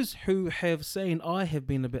to those who have seen, I have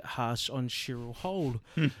been a bit harsh on Cheryl Hole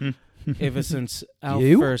ever since our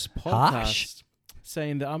first podcast. Harsh?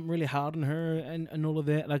 saying that I'm really hard on her and all of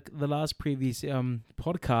that. Like the last previous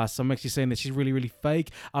podcast, I'm actually saying that she's really, really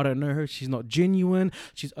fake. I don't know her. She's not genuine.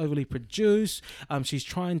 She's overly produced. She's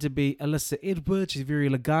trying to be Alyssa Edwards. She's very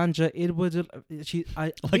Laganja Edwards.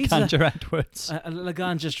 Laganja Edwards.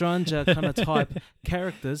 Laganja Stranja kind of type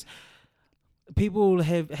characters. People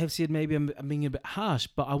have said maybe I'm being a bit harsh,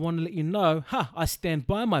 but I want to let you know, I stand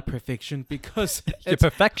by my perfection because Your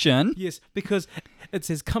perfection? Yes, because it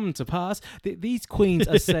says come to pass. These queens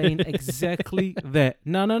are saying exactly that.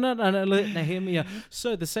 No, now hear me out.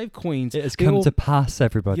 So the same queens. It has come to pass,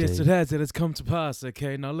 everybody. Yes, it has. It has come to pass.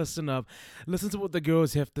 Okay, now listen up. Listen to what the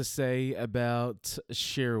girls have to say about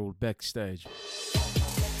Cheryl backstage.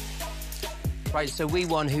 Right, so we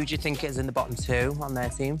won. Who do you think is in the bottom two on their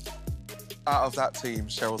team? Out of that team,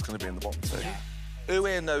 Cheryl's going to be in the bottom two. Who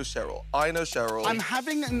here knows Cheryl? I know Cheryl. I'm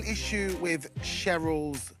having an issue with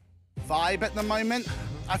Cheryl's vibe at the moment.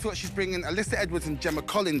 I feel like she's bringing Alyssa Edwards and Gemma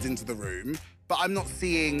Collins into the room, but I'm not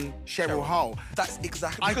seeing Cheryl Hole. That's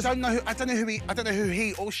exactly. I don't know who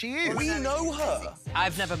he or she is. We know her.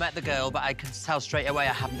 I've never met the girl, but I can tell straight away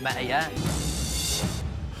I haven't met her yet.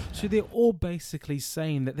 So they're all basically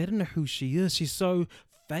saying that they don't know who she is. She's so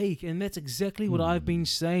fake, and that's exactly what I've been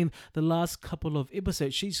saying the last couple of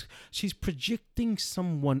episodes. She's projecting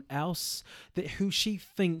someone else that who she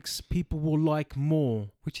thinks people will like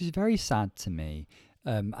more, which is very sad to me.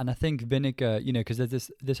 And I think Vinegar, because there's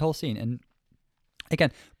this whole scene, and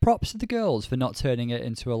again, props to the girls for not turning it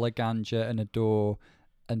into a Laganja and Adore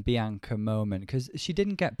and Bianca moment, because she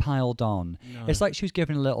didn't get piled on. No. It's like she was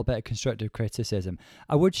given a little bit of constructive criticism.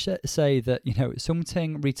 I would say that,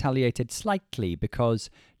 something retaliated slightly because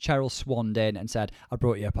Cheryl swanned in and said, I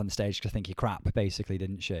brought you up on the stage because I think you're crap, basically,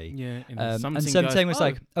 didn't she? Yeah. And something was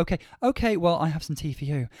like, okay, well, I have some tea for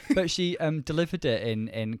you. But she delivered it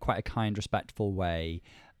in quite a kind, respectful way.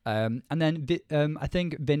 And then I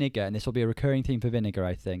think Vinegar, and this will be a recurring theme for Vinegar,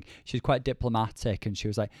 I think, she's quite diplomatic, and she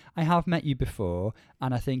was like, I have met you before,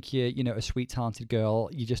 and I think you're a sweet, talented girl,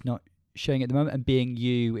 you're just not showing it at the moment, and being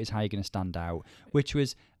you is how you're going to stand out, which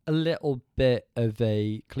was a little bit of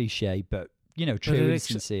a cliche, but true and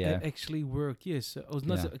sincere. It actually worked, yes. I was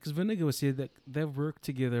not, because Vinegar was said that they've worked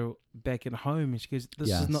together back at home, and she goes, this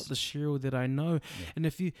is not the Cheryl that I know. Yeah. And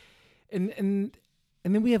if you,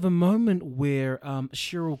 and then we have a moment where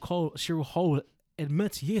Cheryl Hole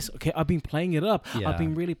admits, yes, okay, I've been playing it up. Yeah. I've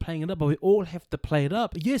been really playing it up, but we all have to play it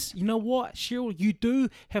up. Yes, you know what, Cheryl, you do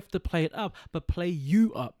have to play it up, but play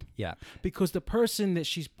you up. Yeah. Because the person that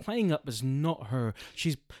she's playing up is not her.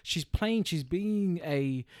 She's being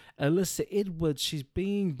a Alyssa Edwards, she's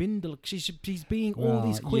being Bindle, she's being all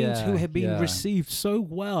these queens who have been received so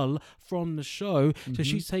well from the show. Mm-hmm. So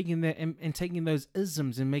she's taking that and taking those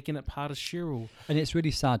isms and making it part of Cheryl. And it's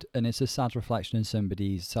really sad, and it's a sad reflection of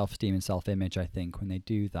somebody's self-esteem and self-image, I think, when they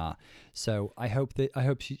do that. So I hope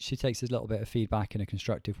she takes this little bit of feedback in a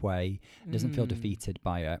constructive way and doesn't feel defeated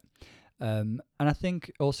by it. And I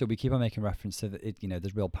think also we keep on making reference to that.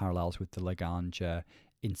 There's real parallels with the Laganja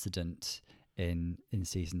incident in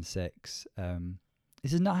season 6.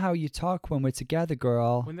 This is not how you talk when we're together,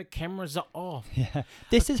 girl. When the cameras are off. Yeah.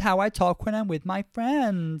 This is how I talk when I'm with my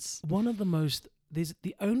friends. There's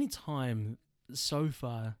the only time so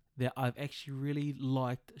far that I've actually really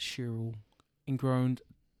liked Cheryl and grown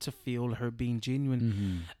to feel her being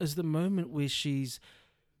genuine is the moment where she's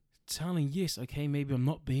telling, yes, okay, maybe I'm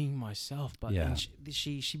not being myself, but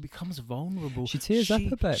she becomes vulnerable. She tears up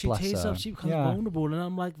a bit, she becomes vulnerable, and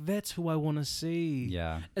I'm like, that's who I want to see.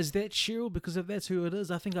 Yeah. Is that Cheryl? Because if that's who it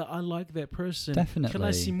is, I think I like that person. Definitely. Can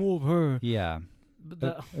I see more of her? Yeah.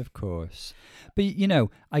 Of course. But,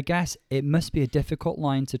 I guess it must be a difficult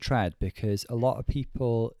line to tread because a lot of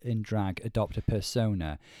people in drag adopt a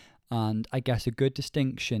persona. And I guess a good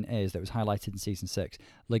distinction is, that was highlighted in season 6,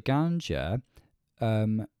 Laganja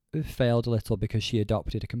failed a little because she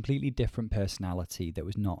adopted a completely different personality that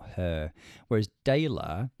was not her. Whereas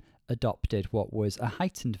Dayla adopted what was a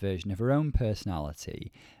heightened version of her own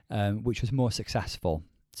personality, which was more successful.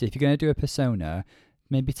 So if you're going to do a persona,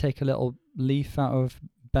 maybe take a little leaf out of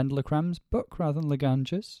Bendela Cram's book rather than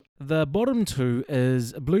Laganja's. The bottom two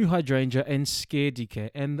is Blue Hydrangea and Scaredy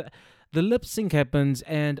Cat. And the lip sync happens,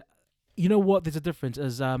 and you know what? There's a difference.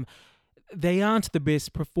 Is they aren't the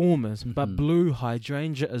best performers, but Blue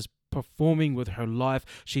Hydrangea is performing with her life.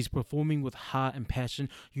 She's performing with heart and passion.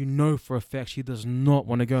 You know for a fact she does not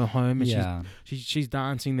want to go home, and she's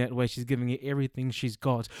dancing that way. She's giving it everything she's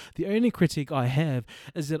got. The only critique I have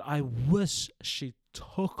is that I wish she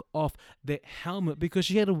took off that helmet, because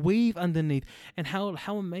she had a weave underneath, and how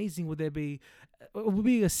amazing would that be? It would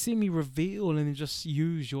be a semi-reveal and then just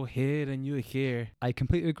use your head and your hair. I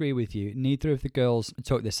completely agree with you. Neither of the girls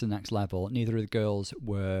took this to the next level. Neither of the girls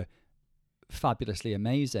were fabulously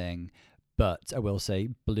amazing, but I will say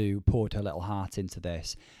Blue poured her little heart into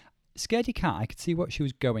this. Scaredy Kat, I could see what she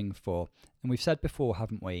was going for. And we've said before,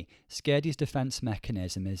 haven't we? Scaredy's defense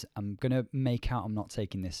mechanism is, I'm going to make out I'm not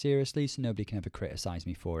taking this seriously, so nobody can ever criticize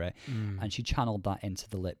me for it. And she channeled that into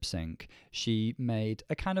the lip sync. She made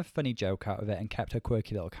a kind of funny joke out of it and kept her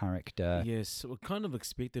quirky little character. Yes, we kind of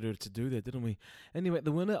expected her to do that, didn't we? Anyway,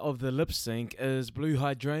 the winner of the lip sync is Blue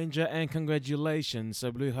Hydrangea, and congratulations.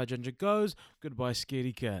 So Blue Hydrangea goes, goodbye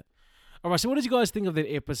Scaredy Kat. Alright, so what did you guys think of that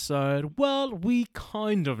episode? Well, we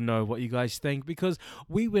kind of know what you guys think, because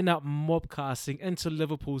we went out mobcasting into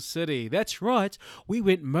Liverpool City. That's right, we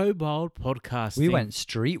went mobile podcasting. We went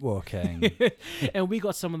street walking. And we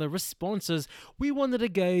got some of the responses. We wanted to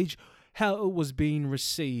gauge how it was being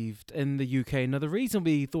received in the UK. Now, the reason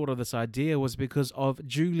we thought of this idea was because of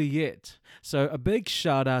Juliet. So a big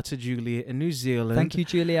shout out to Juliet in New Zealand. Thank you,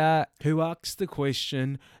 Juliet. Who asked the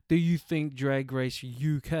question, do you think Drag Race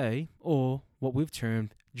UK, or what we've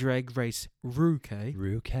termed Drag Race RUK,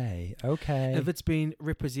 okay, if it's been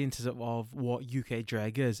representative of what UK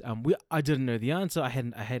drag is? I didn't know the answer. I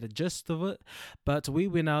had a gist of it, but we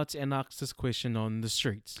went out and asked this question on the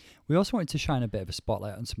streets. We also wanted to shine a bit of a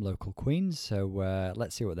spotlight on some local queens, so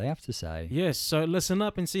let's see what they have to say. Yes, so listen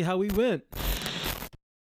up and see how we went.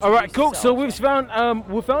 All right, cool. So we found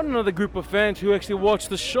another group of fans who actually watched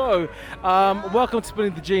the show. Welcome to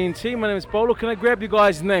Spinning the GNT. My name is Polo. Can I grab you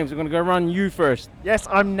guys' names? I'm going to go run you first. Yes,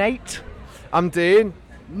 I'm Nate. I'm Dean.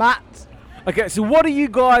 Matt. Okay, so what do you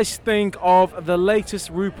guys think of the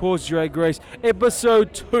latest RuPaul's Drag Race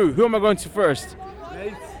episode 2? Who am I going to first?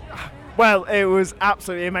 Nate. Well, it was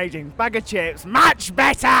absolutely amazing. Bag of chips, much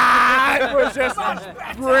better! It was just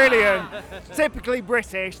brilliant. Typically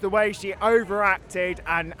British, the way she overacted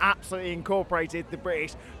and absolutely incorporated the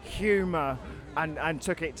British humour and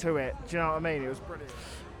took it to it. Do you know what I mean? It was brilliant.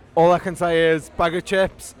 All I can say is Bag of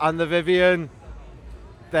Chips and the Vivian,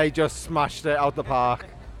 they just smashed it out the park.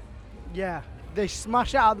 Yeah, they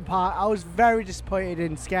smashed it out the park. I was very disappointed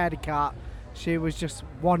in Scaredy Kat. She was just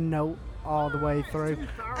one note all the way through.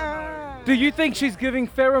 Do you think she's giving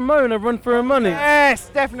Pheromone a run for her money? Yes,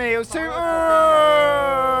 definitely. It was too... it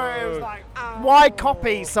was like, why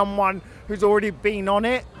copy someone who's already been on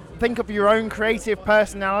it? Think of your own creative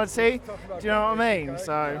personality. Do you know what I mean?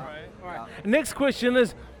 So... Next question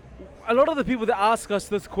is, a lot of the people that ask us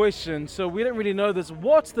this question, so we don't really know this,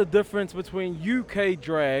 what's the difference between UK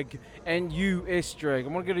drag and US drag?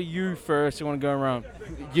 I'm going to go to you first. I want to go around.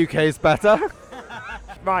 UK is better.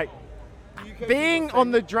 Right. Being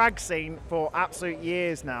on the drag scene for absolute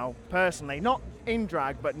years now, personally, not in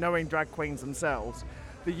drag, but knowing drag queens themselves,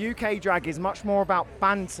 the UK drag is much more about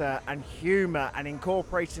banter and humour and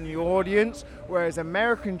incorporating the audience, whereas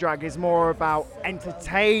American drag is more about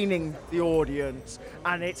entertaining the audience.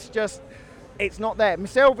 And it's not there.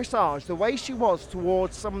 Michelle Visage, the way she was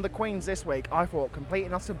towards some of the queens this week, I thought complete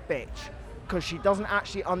and utter bitch, because she doesn't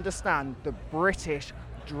actually understand the British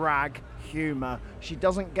drag humour. She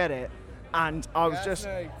doesn't get it. And I was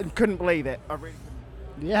couldn't believe it. I really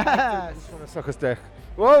couldn't. Yeah. I just want to suck his dick.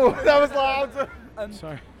 Whoa, that was loud.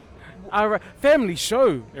 Sorry. Family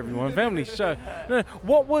show, everyone. Family show. No,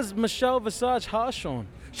 what was Michelle Visage harsh on?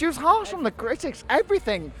 She was harsh on the critics,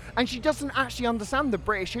 everything. And she doesn't actually understand the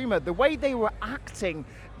British humour. The way they were acting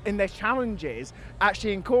in their challenges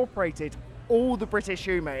actually incorporated all the British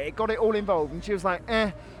humour. It got it all involved. And she was like,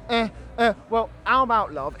 well, how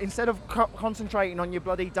about, love, instead of concentrating on your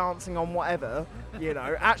bloody dancing on whatever,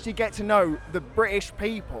 actually get to know the British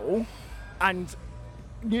people and,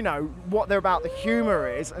 what they're about, the humour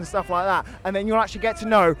is and stuff like that. And then you'll actually get to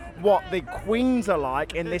know what the queens are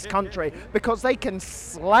like in this country, because they can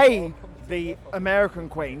slay the American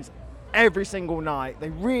queens every single night. They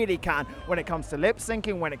really can, when it comes to lip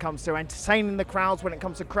syncing, when it comes to entertaining the crowds, when it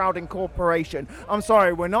comes to crowd incorporation. I'm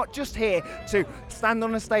sorry, we're not just here to stand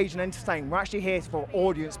on a stage and entertain. We're actually here for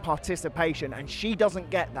audience participation, and she doesn't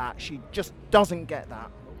get that. She just doesn't get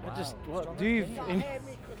that. What do you...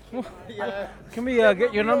 Can we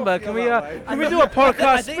get your number? Can we do a podcast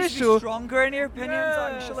I think special? Stronger in your opinions,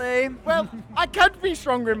 actually. Well, I could be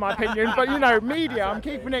stronger in my opinion, but media, I'm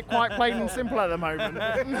keeping it quite plain and simple at the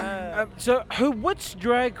moment. So, which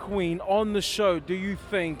drag queen on the show do you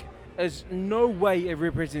think is no way a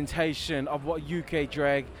representation of what UK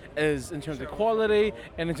drag is in terms of quality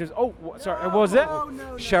and in terms. Sorry, what was it?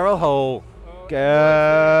 Cheryl Hole,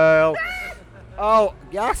 girl. Oh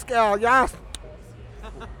yes, girl, yes.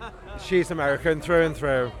 She's American through and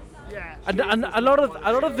through. Yeah. And a lot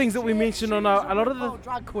of things that we mentioned on a lot of the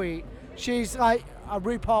drag queen. She's like a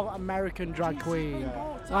RuPaul American drag queen.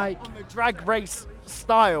 Like on the drag race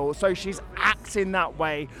style, so she's acting that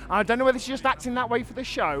way. I don't know whether she's just acting that way for the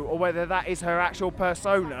show or whether that is her actual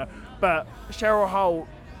persona, but Cheryl Hole,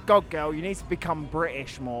 God girl, you need to become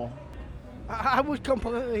British more. I would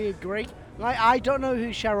completely agree. Like, I don't know who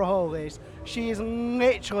Cheryl Hole is. She is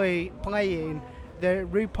literally playing the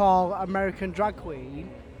RuPaul American drag queen.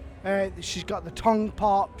 She's got the tongue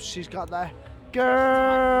pops, she's got the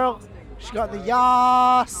girl, she's got the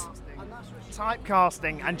yas.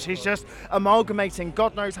 Typecasting, and she's just amalgamating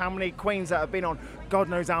God knows how many queens that have been on God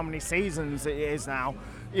knows how many seasons it is now,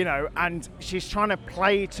 you know, and she's trying to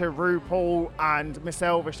play to RuPaul and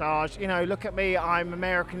Michelle Visage, you know, look at me, I'm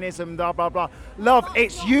Americanism, blah blah blah. Love,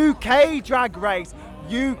 it's UK drag race,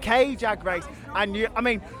 and I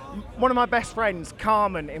mean, one of my best friends,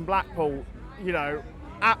 Carmen in Blackpool, you know,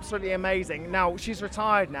 absolutely amazing. Now, she's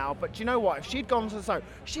retired now, but do you know what? If she'd gone to the show,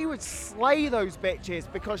 she would slay those bitches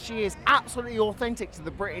because she is absolutely authentic to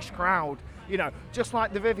the British crowd, you know, just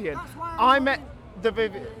like the Vivienne. I met the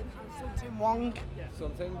Vivienne. Something Wong.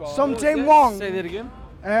 Something Wong. Say that again.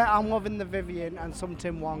 I'm loving the Vivienne and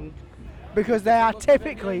Something Wong because they are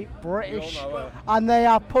typically British and they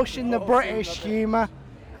are pushing the British humour.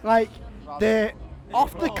 Like, they're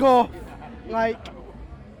off the cuff, like,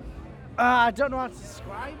 I don't know how to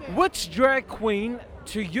describe it. Which drag queen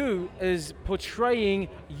to you is portraying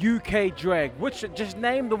UK drag? Just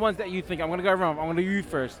name the ones that you think. I'm going to go around. I'm going to do you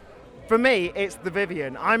first. For me, it's the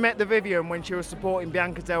Vivienne. I met the Vivienne when she was supporting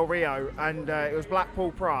Bianca Del Rio, and it was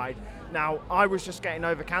Blackpool Pride. Now, I was just getting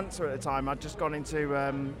over cancer at the time. I'd just gone into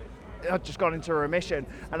remission,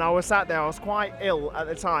 and I was sat there. I was quite ill at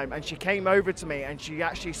the time, and she came over to me and she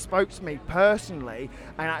actually spoke to me personally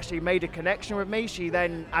and actually made a connection with me. She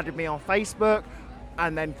then added me on Facebook,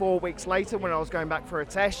 and then 4 weeks later, when I was going back for a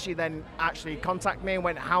test, she then actually contacted me and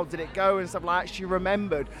went, how did it go and stuff like that. She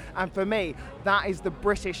remembered, and for me, that is the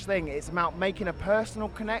British thing. It's about making a personal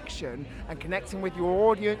connection and connecting with your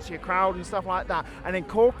audience, your crowd and stuff like that, and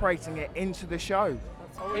incorporating it into the show.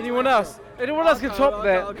 Anyone else? Anyone else can top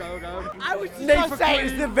that? I was just going to say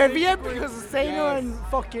it's the Vivienne because I've seen her in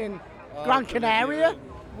fucking Gran Canaria.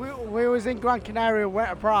 We was in Gran Canaria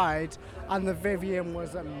Winter Pride and the Vivienne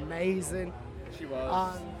was amazing. She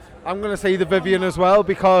was. I'm going to say the Vivienne as well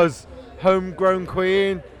because homegrown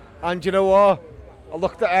queen, and you know what? I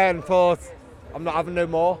looked at her and thought, I'm not having no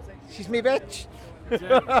more. She's me bitch.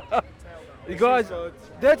 You guys,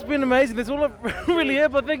 that's been amazing. That's all I really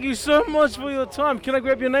have. But thank you so much for your time. Can I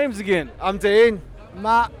grab your names again? I'm Dean.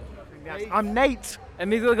 Matt. I'm Nate.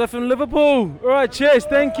 And these are the guys from Liverpool. All right, cheers.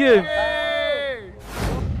 Thank you.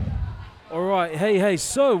 All right, hey,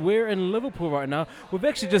 so we're in Liverpool right now. We've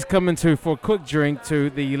actually just come into for a quick drink to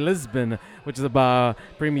the Lisbon, which is a bar,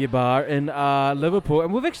 premier bar in Liverpool.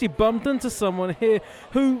 And we've actually bumped into someone here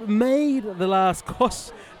who made this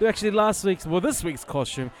week's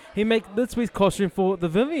costume. He made this week's costume for the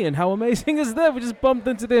Vivienne. How amazing is that? We just bumped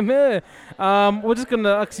into them here. We're just going to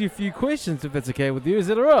ask you a few questions, if that's okay with you. Is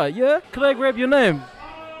that all right? Yeah? Can I grab your name?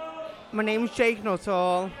 My name's Jake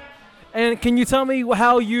Nuttall. And can you tell me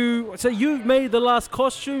how you made the last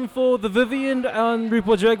costume for the Vivienne on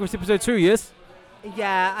RuPaul Drag Race episode 2, yes?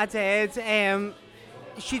 Yeah, I did.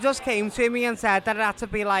 She just came to me and said that it had to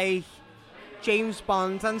be like James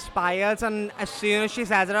Bond inspired, and as soon as she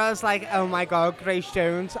said it, I was like, oh my god, Grace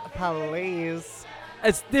Jones, please.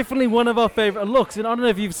 It's definitely one of our favourite looks, and I don't know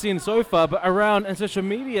if you've seen so far, but around in social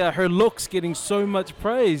media, her look's getting so much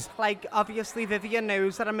praise. Like, obviously Vivienne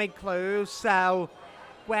knows that I make clothes, so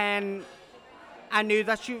when she knew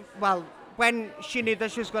that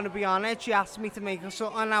she was going to be on it, she asked me to make her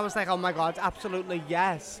something, and I was like, oh my god, absolutely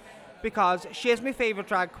yes. Because she is my favourite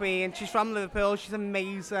drag queen, she's from Liverpool, she's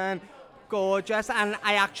amazing, gorgeous, and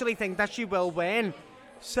I actually think that she will win.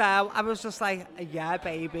 So I was just like, yeah,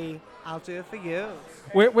 baby, I'll do it for you.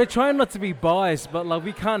 We're trying not to be biased, but like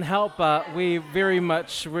we can't help but we're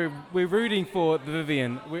rooting for the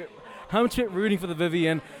Vivienne. We're 100% rooting for the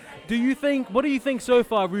Vivienne. What do you think so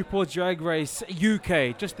far, RuPaul's Drag Race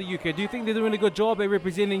UK, just the UK? Do you think they're doing a good job at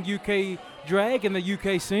representing UK drag in the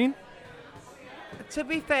UK scene? To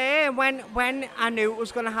be fair, when I knew it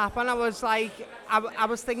was going to happen, I was like, I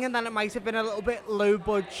was thinking that it might have been a little bit low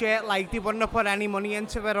budget, like they wouldn't have put any money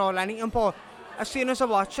into it or anything, but as soon as I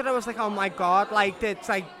watched it, I was like, oh my god, like it's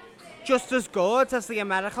like just as good as the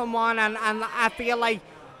American one, and I feel like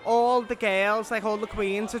all the girls, like all the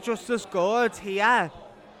queens, are just as good here,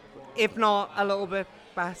 if not a little bit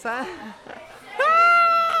better.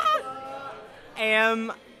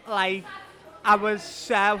 Like, I was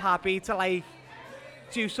so happy to like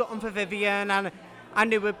do something for Vivienne, and I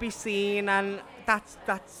knew it'd be seen, and that's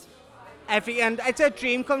everything. It's a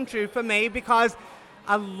dream come true for me because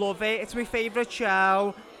I love it. It's my favourite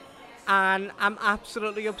show, and I'm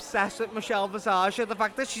absolutely obsessed with Michelle Visage. The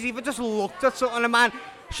fact that she's even just looked at something, and man,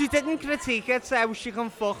 she didn't critique it so she can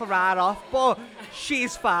fuck her right off, but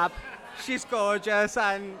she's fab. She's gorgeous,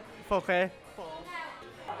 and fuck her.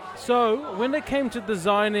 So, when it came to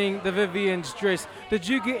designing the Vivienne's dress, did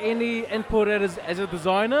you get any input as a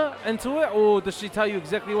designer into it, or did she tell you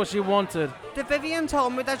exactly what she wanted? The Vivienne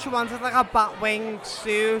told me that she wanted like a Batwing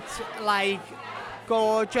suit, like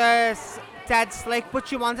gorgeous, dead slick, but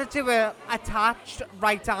she wanted to attached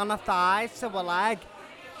right down her thighs to her leg.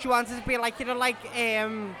 She wanted to be like, you know, like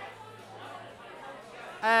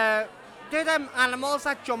do them animals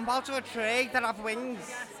that jump out of a tree that have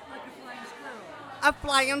wings? A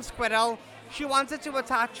flying squirrel. She wanted to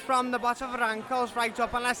attach from the bottom of her ankles right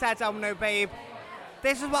up, and I said, oh no babe,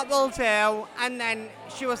 this is what we'll do. And then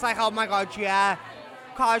she was like, oh my god, yeah,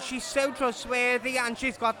 because she's so trustworthy and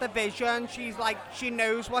she's got the vision. She's like, she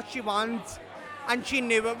knows what she wants, and she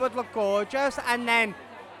knew it would look gorgeous. And then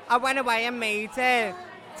I went away and made it,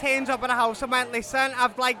 turned up at the house and went, listen,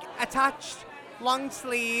 I've like attached long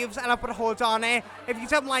sleeves and I put a hood on it. If you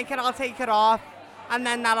don't like it, I'll take it off, and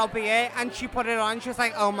then that'll be it. And she put it on. She was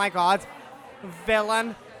like, oh my god,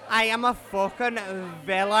 villain. I am a fucking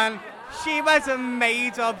villain. She was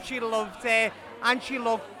made up. She loved it, and she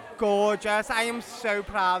looked gorgeous. I am so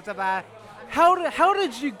proud of her. How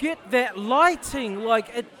did you get that lighting?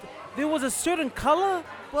 Like, there was a certain color?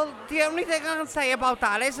 Well, the only thing I can say about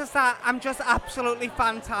that is that I'm just absolutely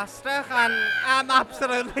fantastic, and I'm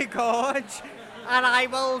absolutely gorgeous. And I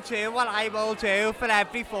will do what I will do for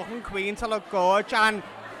every fucking queen to look gorgeous. And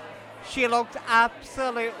she looked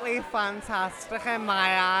absolutely fantastic in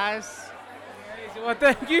my eyes. Well,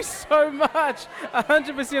 thank you so much.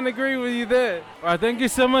 100% agree with you there. All right, thank you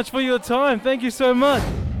so much for your time. Thank you so much.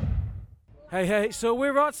 Hey, so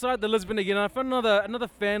we're outside the Lisbon again. I found another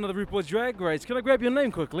fan of the RuPaul's Drag Race. Can I grab your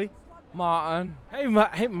name quickly? Martin. Hey,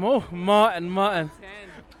 Martin.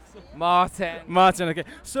 Martin, okay.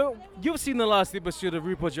 So, you've seen the last episode of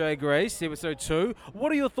RuPaul's Drag Race, episode 2.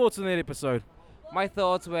 What are your thoughts on that episode? My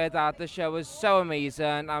thoughts were that the show was so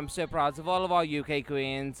amazing. I'm so proud of all of our UK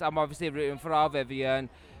queens. I'm obviously rooting for our Vivienne.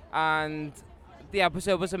 And the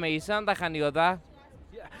episode was amazing, like any other.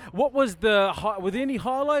 Yeah. What was were there any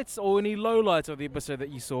highlights or any lowlights of the episode that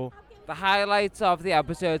you saw? The highlights of the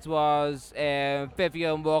episode was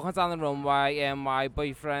Vivienne walking down the runway in my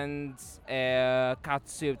boyfriend's cat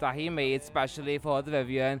suit that he made specially for the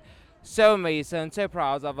Vivienne. So amazing, so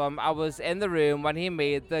proud of him. I was in the room when he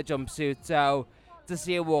made the jumpsuit, so to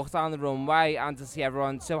see her walk down the runway and to see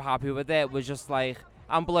everyone so happy with it was just like,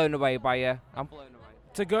 I'm blown away by it. I'm blown away.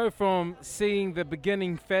 To go from seeing the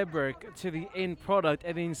beginning fabric to the end product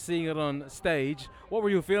and then seeing it on stage, what were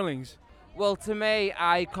your feelings? Well, to me,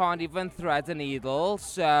 I can't even thread a needle,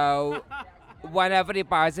 so whenever he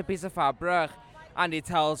buys a piece of fabric and he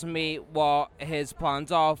tells me what his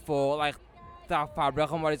plans are for like that fabric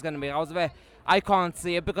and what he's going to make out of it, I can't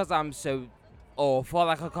see it because I'm so awful,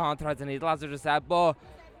 like I can't thread a needle, as I just said, but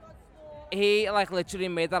he like literally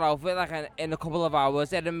made that outfit like in a couple of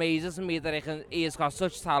hours. It amazes me that he's got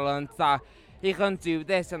such talent that he can do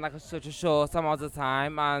this in like such a short amount of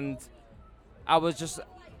time, and I was just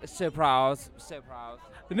so proud.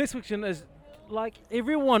 The next question is, like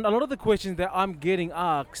everyone, a lot of the questions that I'm getting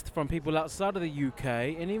asked from people outside of the UK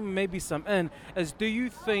and even maybe some in is, do you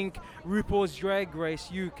think RuPaul's Drag Race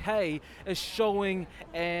UK is showing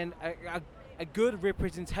a good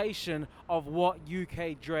representation of what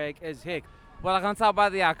UK drag is here? Well, I can tell by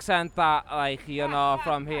the accent that, like, you're not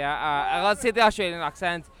from here. I can see the Australian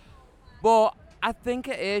accent, but I think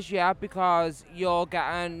it is, yeah, because you're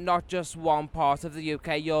getting not just one part of the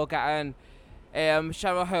UK, you're getting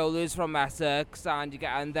Cheryl Hole, who's from Essex, and you're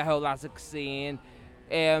getting the whole Essex scene.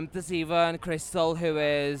 There's even Crystal, who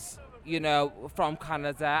is, you know, from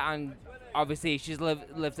Canada, and obviously she's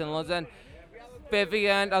lived in London.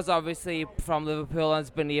 Vivienne is obviously from Liverpool and has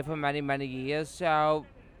been here for many, many years, so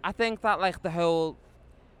I think that, like, the whole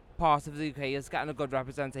part of the UK is getting a good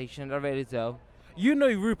representation, I really do. You know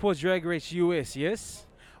RuPaul's Drag Race US, yes?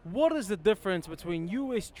 What is the difference between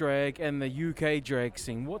US drag and the UK drag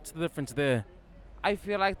scene? What's the difference there? I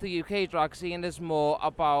feel like the UK drag scene is more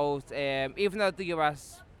about, even though the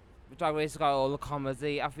US Drag Race has got all the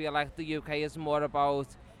comedy. I feel like the UK is more about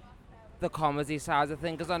the comedy side of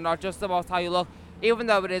things and not just about how you look, even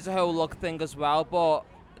though it is a whole look thing as well, but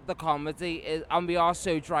the comedy is, and we are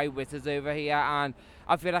so dry-witted over here, and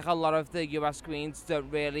I feel like a lot of the US queens don't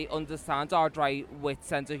really understand our dry-wit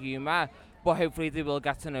sense of humour, but hopefully they will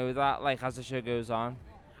get to know that, like, as the show goes on.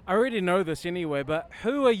 I already know this anyway, but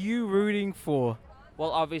who are you rooting for?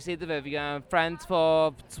 Well, obviously the Vivienne, friends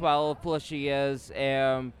for 12 plus years,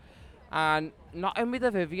 and not only the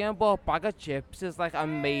Vivienne, but Bag of Chips is like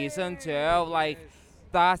amazing too. Like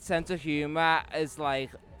that sense of humour is like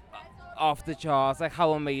off the charts. Like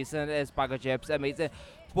how amazing is Bag of Chips, amazing.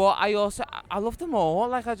 But I love them all.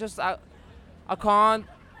 Like I can't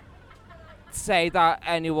say that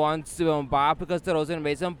anyone's doing bad because they're all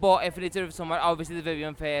amazing. But if it is with someone, obviously the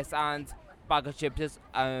Vivienne first and Bag of Chips is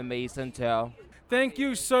amazing too. Thank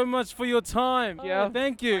you so much for your time. Yeah.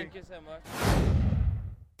 Thank you. Thank you so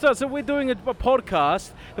much. So we're doing a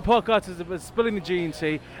podcast. The podcast is about Spilling the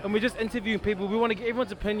G&T, and we're just interviewing people. We want to get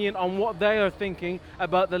everyone's opinion on what they are thinking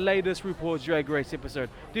about the latest RuPaul's Drag Race episode.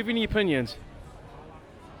 Do you have any opinions?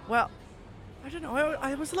 Well, I don't know.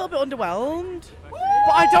 I was a little bit underwhelmed, but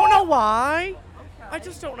I don't know why. I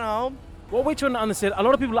just don't know. What we're trying to understand, a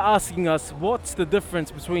lot of people are asking us, what's the difference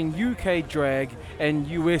between UK drag and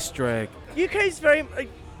US drag? UK is very,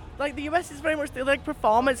 like the US is very much like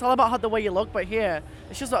performance. It's all about how the way you look, but here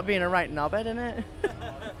it's just about being a right knobhead, isn't it?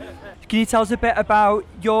 Can you tell us a bit about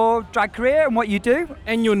your drag career and what you do?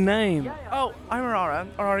 And your name. Oh, I'm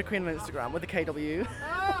Aurora Queen on Instagram with a KW.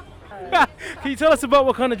 Can you tell us about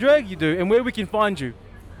what kind of drag you do and where we can find you?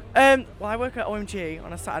 Well, I work at OMG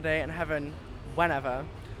on a Saturday in Heaven, whenever.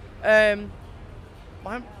 I'm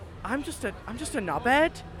just a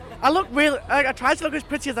knobhead. I look really. I try to look as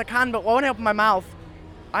pretty as I can, but when I open my mouth,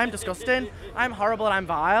 I'm disgusting. I'm horrible and I'm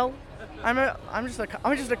vile. I'm just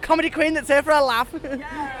a comedy queen that's here for a laugh.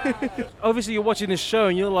 Obviously, you're watching this show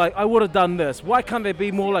and you're like, I would have done this. Why can't they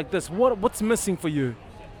be more like this? What's missing for you?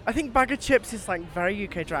 I think Bag of Chips is like very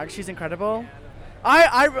UK drag. She's incredible.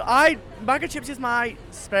 Bag of Chips is my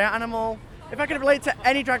spirit animal. If I could relate to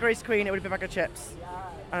any Drag Race queen, it would be Bag of Chips.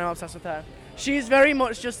 And I'm obsessed with her. She's very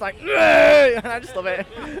much just like, and I just love it.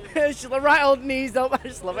 She's like right old knees up. I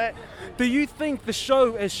just love it. Do you think the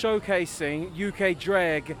show is showcasing UK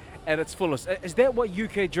drag at its fullest? Is that what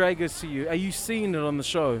UK drag is to you? Are you seeing it on the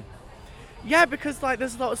show? Yeah, because like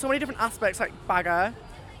there's so many different aspects. Like Bagger,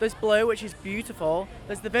 there's Blue, which is beautiful.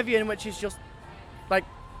 There's the Vivienne, which is just like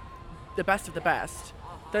the best of the best.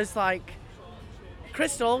 There's like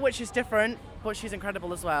Crystal, which is different, but she's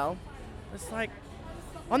incredible as well. It's like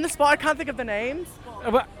on the spot, I can't think of the names.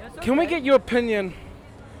 But can we get your opinion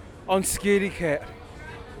on Scaredy Kat?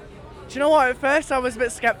 Do you know what? At first, I was a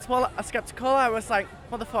bit skeptical. I was like,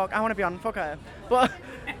 "What the fuck? I want to be on. Fuck her." But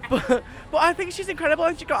I think she's incredible,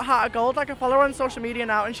 and she got Heart of Gold. Like I follow her on social media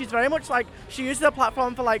now, and she's very much like she uses her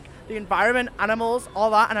platform for like the environment, animals,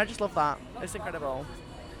 all that, and I just love that. It's incredible.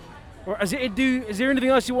 Or is there anything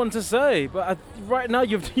else you want to say? But right now,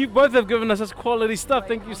 you both have given us such quality stuff.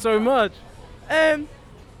 Thank you so much.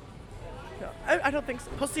 I don't think so.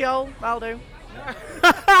 Pussy hole, that'll do.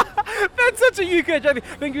 That's such a UK joke.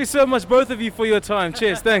 Thank you so much, both of you, for your time.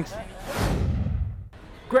 Cheers, thanks.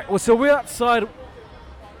 Great. Well, so we're outside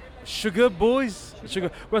Sugar Boys. We're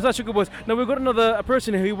outside Sugar Boys. Now we've got a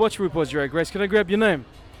person here who watched RuPaul's Drag Race. Can I grab your name?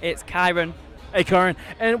 It's Kyron. Hey, Kyron.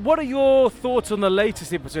 And what are your thoughts on the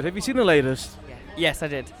latest episode? Have you seen the latest? Yes, I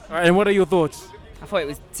did. All right, and what are your thoughts? I thought it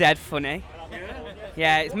was dead funny.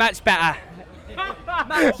 Yeah, it's much better.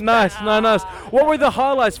 Nice. What were the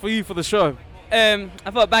highlights for you for the show? I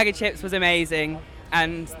thought Bag of Chips was amazing,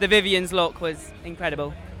 and the Vivienne's look was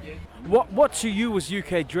incredible. What to you was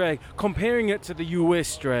UK drag, comparing it to the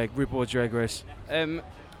US drag, RuPaul's Drag Race?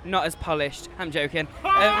 Not as polished. I'm joking.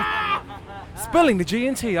 Spilling the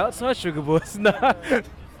G&T outside Sugar Boys. No.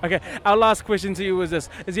 Okay, our last question to you was this.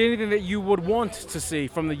 Is there anything that you would want to see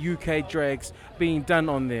from the UK drags being done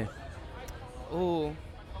on there? Ooh.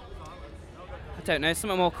 I don't know,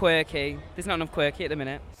 something more quirky. There's not enough quirky at the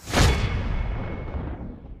minute.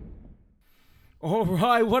 All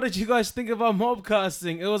right, what did you guys think about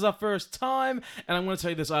Mobcasting? It was our first time, and I'm going to tell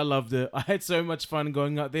you this, I loved it. I had so much fun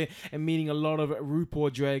going out there and meeting a lot of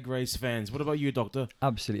RuPaul Drag Race fans. What about you, Doctor?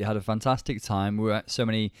 Absolutely, had a fantastic time. We were at so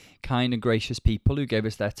many kind and gracious people who gave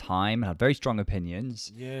us their time and had very strong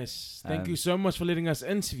opinions. Yes, thank you so much for letting us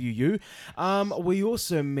interview you. We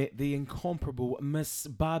also met the incomparable Miss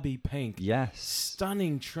Barbie Pink. Yes.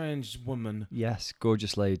 Stunning trans woman. Yes,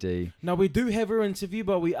 gorgeous lady. Now, we do have her interview,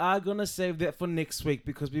 but we are going to save that for next week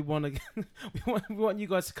because we want to. we want you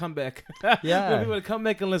guys to come back. Yeah. We want to come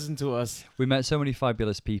back and listen to us. We met so many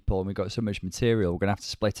fabulous people and we got so much material. We're going to have to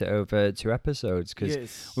split it over 2 episodes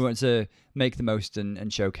because we want to make the most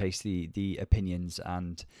and showcase the opinions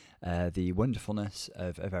and the wonderfulness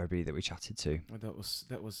of everybody that we chatted to. That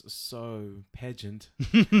was so pageant.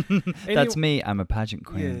 That's me. I'm a pageant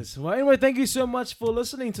queen. Yes. Well, anyway, thank you so much for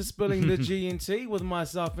listening to Spilling the G&T with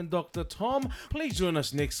myself and Dr. Tom. Please join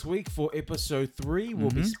us next week for episode 3.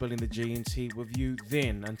 We'll be spilling the G&T with you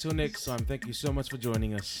then. Until next time, thank you so much for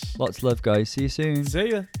joining us. Lots of love, guys. See you soon.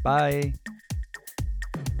 See ya. Bye.